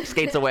just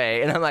skates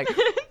away, and I'm like,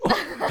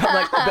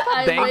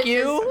 "Thank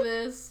you."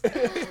 This.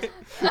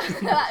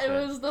 It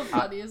was the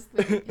funniest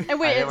thing. And I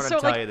wait, didn't want so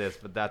to tell like, you this,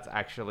 but that's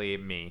actually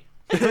me.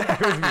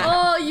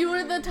 Oh, you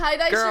were the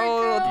tie-dye shirt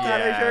girl?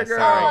 tie-dye shirt girl.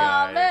 Sorry, Oh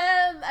guys.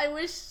 man, I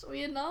wish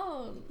we had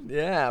known.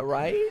 Yeah,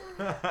 right.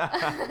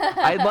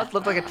 I must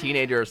look like a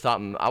teenager or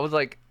something. I was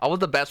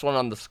the best one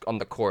on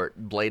the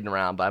court, blading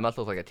around, but I must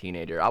look like a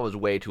teenager. I was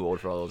way too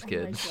old for all those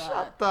kids. Oh my god.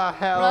 What the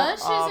hell?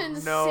 Rush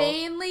is No.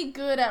 insanely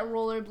good at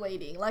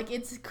rollerblading. Like,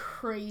 it's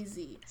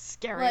crazy.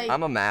 scary. Like,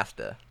 I'm a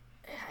master.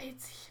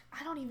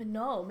 I don't even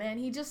know, man.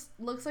 He just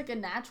looks like a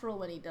natural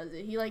when he does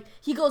it.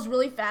 He goes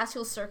really fast.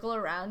 He'll circle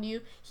around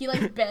you. He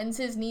like bends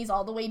his knees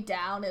all the way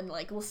down and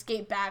like will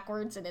skate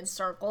backwards and in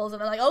circles.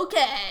 And I'm like,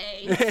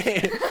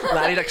 okay.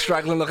 Laddie's like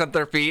struggling, looking at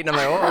their feet, and I'm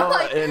like,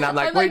 oh, and I'm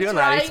like, what are you doing,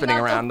 Laddie? trying Spinning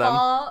not to around them.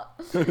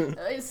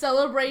 fall,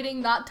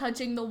 celebrating not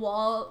touching the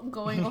wall,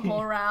 going a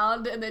whole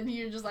round, and then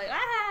you're just like,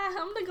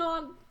 I'm gonna go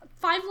on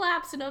 5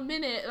 laps in a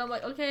minute, and I'm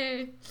like,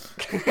 okay.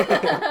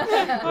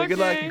 Well, good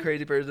luck, Okay. you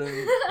crazy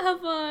person.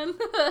 Have fun.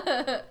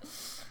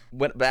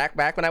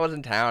 Back when I was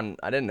in town,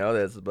 I didn't know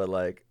this, but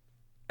like,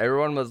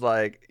 everyone was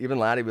like, even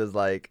Laddie was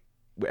like,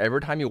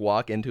 every time you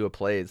walk into a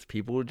place,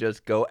 people would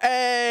just go,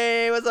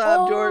 "Hey, what's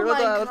up, George?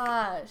 What's Oh up?" my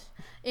gosh.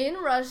 In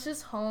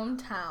Rush's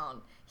hometown,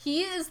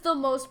 he is the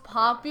most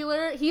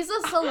popular. He's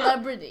a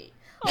celebrity.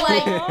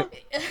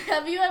 Like,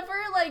 have you ever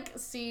like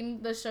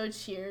seen the show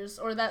Cheers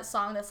or that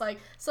song that's like,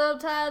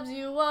 sometimes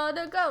you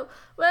wanna go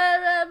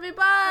where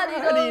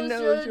everybody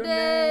knows your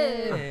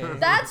name.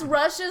 That's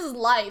Rush's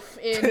life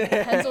in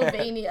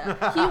Pennsylvania.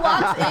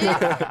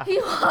 He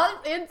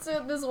walked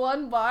into this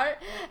one bar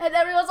and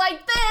everyone's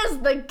like, there's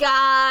the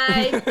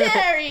guy,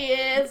 there he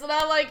is, and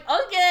I'm like,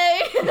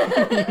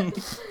 okay.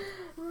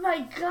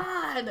 My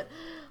God,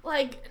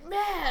 like,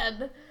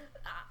 man.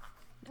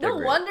 No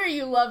wonder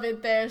you love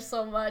it there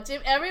so much.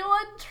 If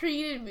everyone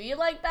treated me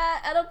like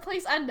that at a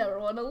place, I'd never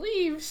want to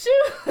leave.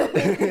 Shoot.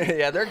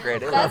 Yeah, they're great.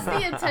 That's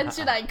the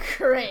attention I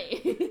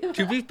crave.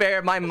 To be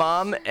fair, my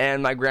mom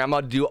and my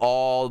grandma do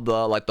all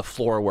the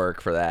floor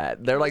work for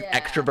that. They're like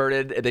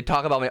extroverted. They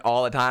talk about me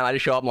all the time. I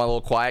just show up, my little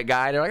quiet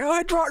guy. They're like,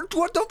 oh,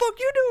 what the fuck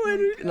you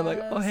doing? And I'm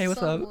like, oh, hey,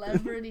 what's up?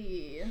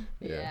 Celebrity.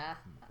 Yeah.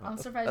 I'm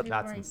surprised people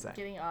weren't insane.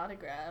 getting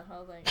autograph. I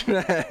was like,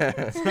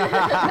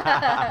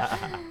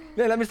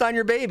 Yeah, let me sign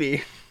your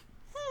baby.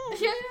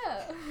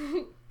 yeah.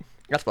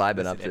 That's what I've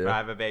been up If to. I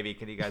have a baby,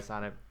 can you guys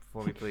sign it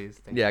for me, please?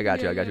 Thank Yeah, I you.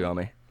 got you. I got you on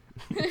me.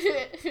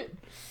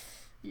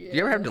 Yeah. Do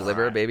you ever have to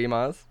deliver a baby,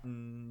 Maz?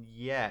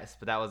 Yes,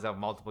 but that was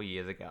multiple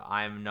years ago.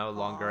 I am no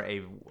longer a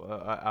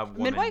woman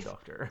Midwife?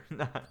 doctor.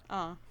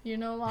 Oh. You're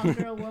no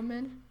longer a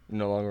woman?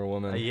 No longer a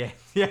woman.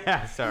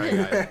 Yeah, sorry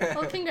guys.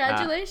 Well,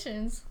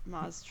 congratulations.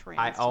 Maz trans.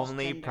 I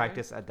only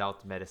practice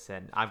adult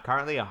medicine. I'm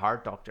currently a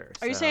heart doctor.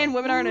 Are you so- saying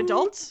women aren't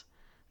adults?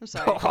 I'm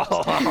sorry.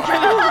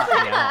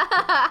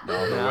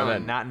 No,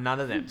 women. None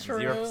of them. True.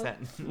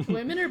 0%.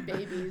 Women are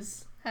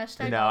babies.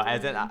 Hashtag No, all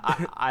as in women.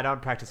 I don't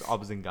practice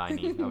obs and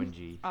gynae.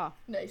 ONG.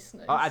 Nice.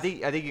 Oh, I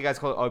think you guys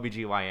call it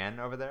OBGYN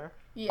over there.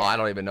 Yeah. Oh, I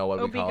don't even know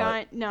what we call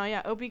it.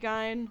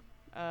 OB-GYN,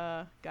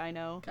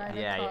 gyno.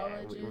 Yeah.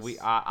 Gynecologist.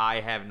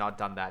 I have not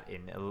done that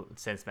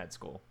since med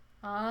school.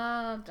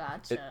 Ah,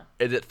 gotcha.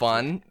 Is it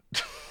fun?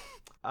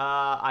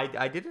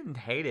 I didn't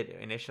hate it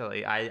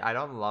initially. I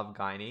don't love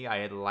gynae.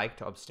 I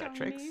liked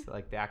obstetrics, Gynae.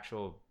 like the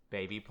actual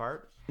baby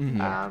part.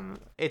 Mm-hmm.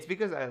 It's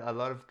because a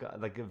lot of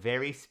like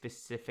very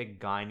specific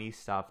gynae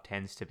stuff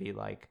tends to be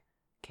like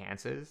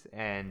cancers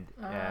and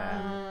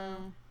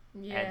Yeah.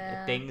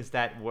 and things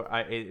that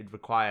it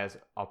requires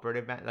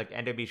operative like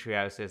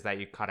endometriosis that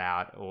you cut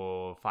out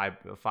or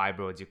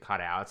fibroids you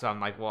cut out. So I'm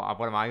like, well,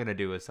 what am I gonna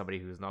do with somebody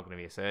who's not gonna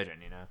be a surgeon,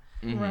 you know?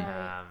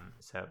 Right.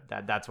 So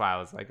that's why I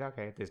was like,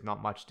 okay, there's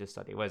not much to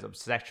study. Whereas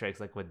obstetrics,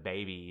 like with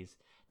babies,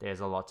 there's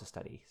a lot to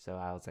study. So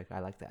I was like, I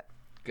like that.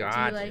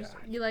 Gotcha.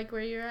 You like where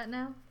you're at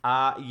now?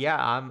 Yeah,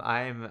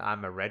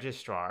 I'm a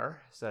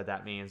registrar, so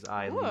that means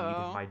I lead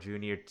Whoa.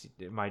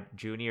 my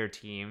junior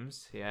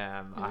teams.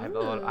 Yeah, I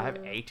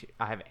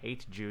have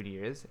eight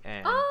juniors,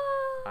 and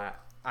I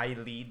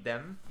lead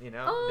them. You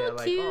know, Oh, they're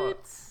like, cute.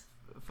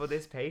 for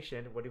this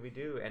patient, what do we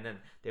do? And then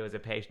there was a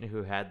patient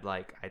who had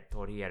like, I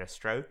thought he had a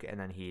stroke, and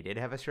then he did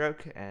have a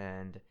stroke,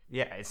 and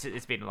yeah,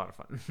 it's been a lot of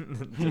fun.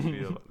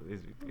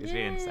 It's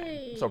been insane.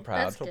 Yay. So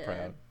proud, That's so good.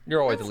 proud.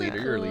 You're always That's a so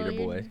leader. You're a cool. leader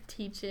You're boy.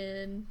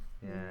 Teaching,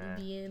 Yeah,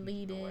 being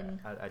leading.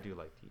 I do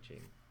like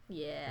teaching.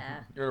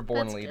 Yeah. You're a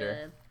born That's leader.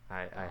 good.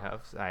 I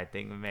hope so. I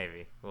think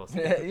maybe we'll see.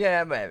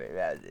 Yeah, maybe.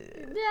 Yeah.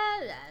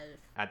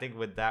 I think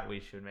with that we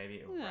should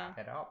maybe wrap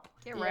it up.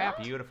 Get Yeah.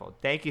 wrapped. Beautiful.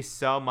 Thank you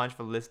so much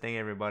for listening,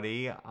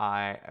 everybody.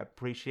 I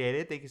appreciate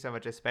it. Thank you so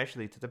much,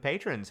 especially to the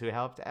patrons who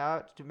helped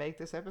out to make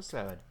this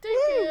episode.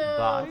 Thank you.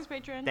 But Thanks,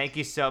 patron. thank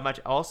you so much,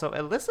 also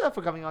Alyssa,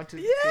 for coming on to.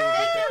 Yay! to this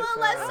Thank you, episode.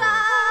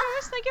 Alyssa.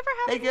 Yes, thank you for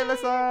having Thank you, me.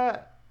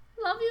 Alyssa.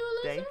 Love you,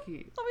 Alyssa. Thank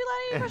you. Love you,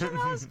 Lenny. Question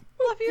Mouse.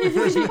 Love you.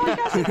 Question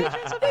podcast and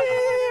patrons. Love you.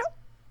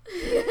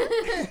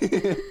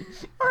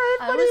 I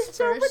was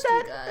first,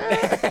 you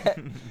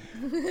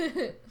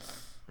guys.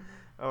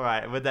 All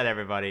right. With that,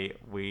 everybody,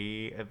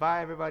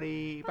 bye,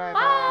 everybody. Bye,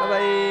 Bye.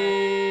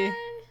 Bye.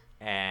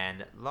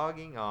 And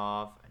logging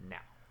off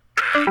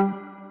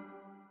now.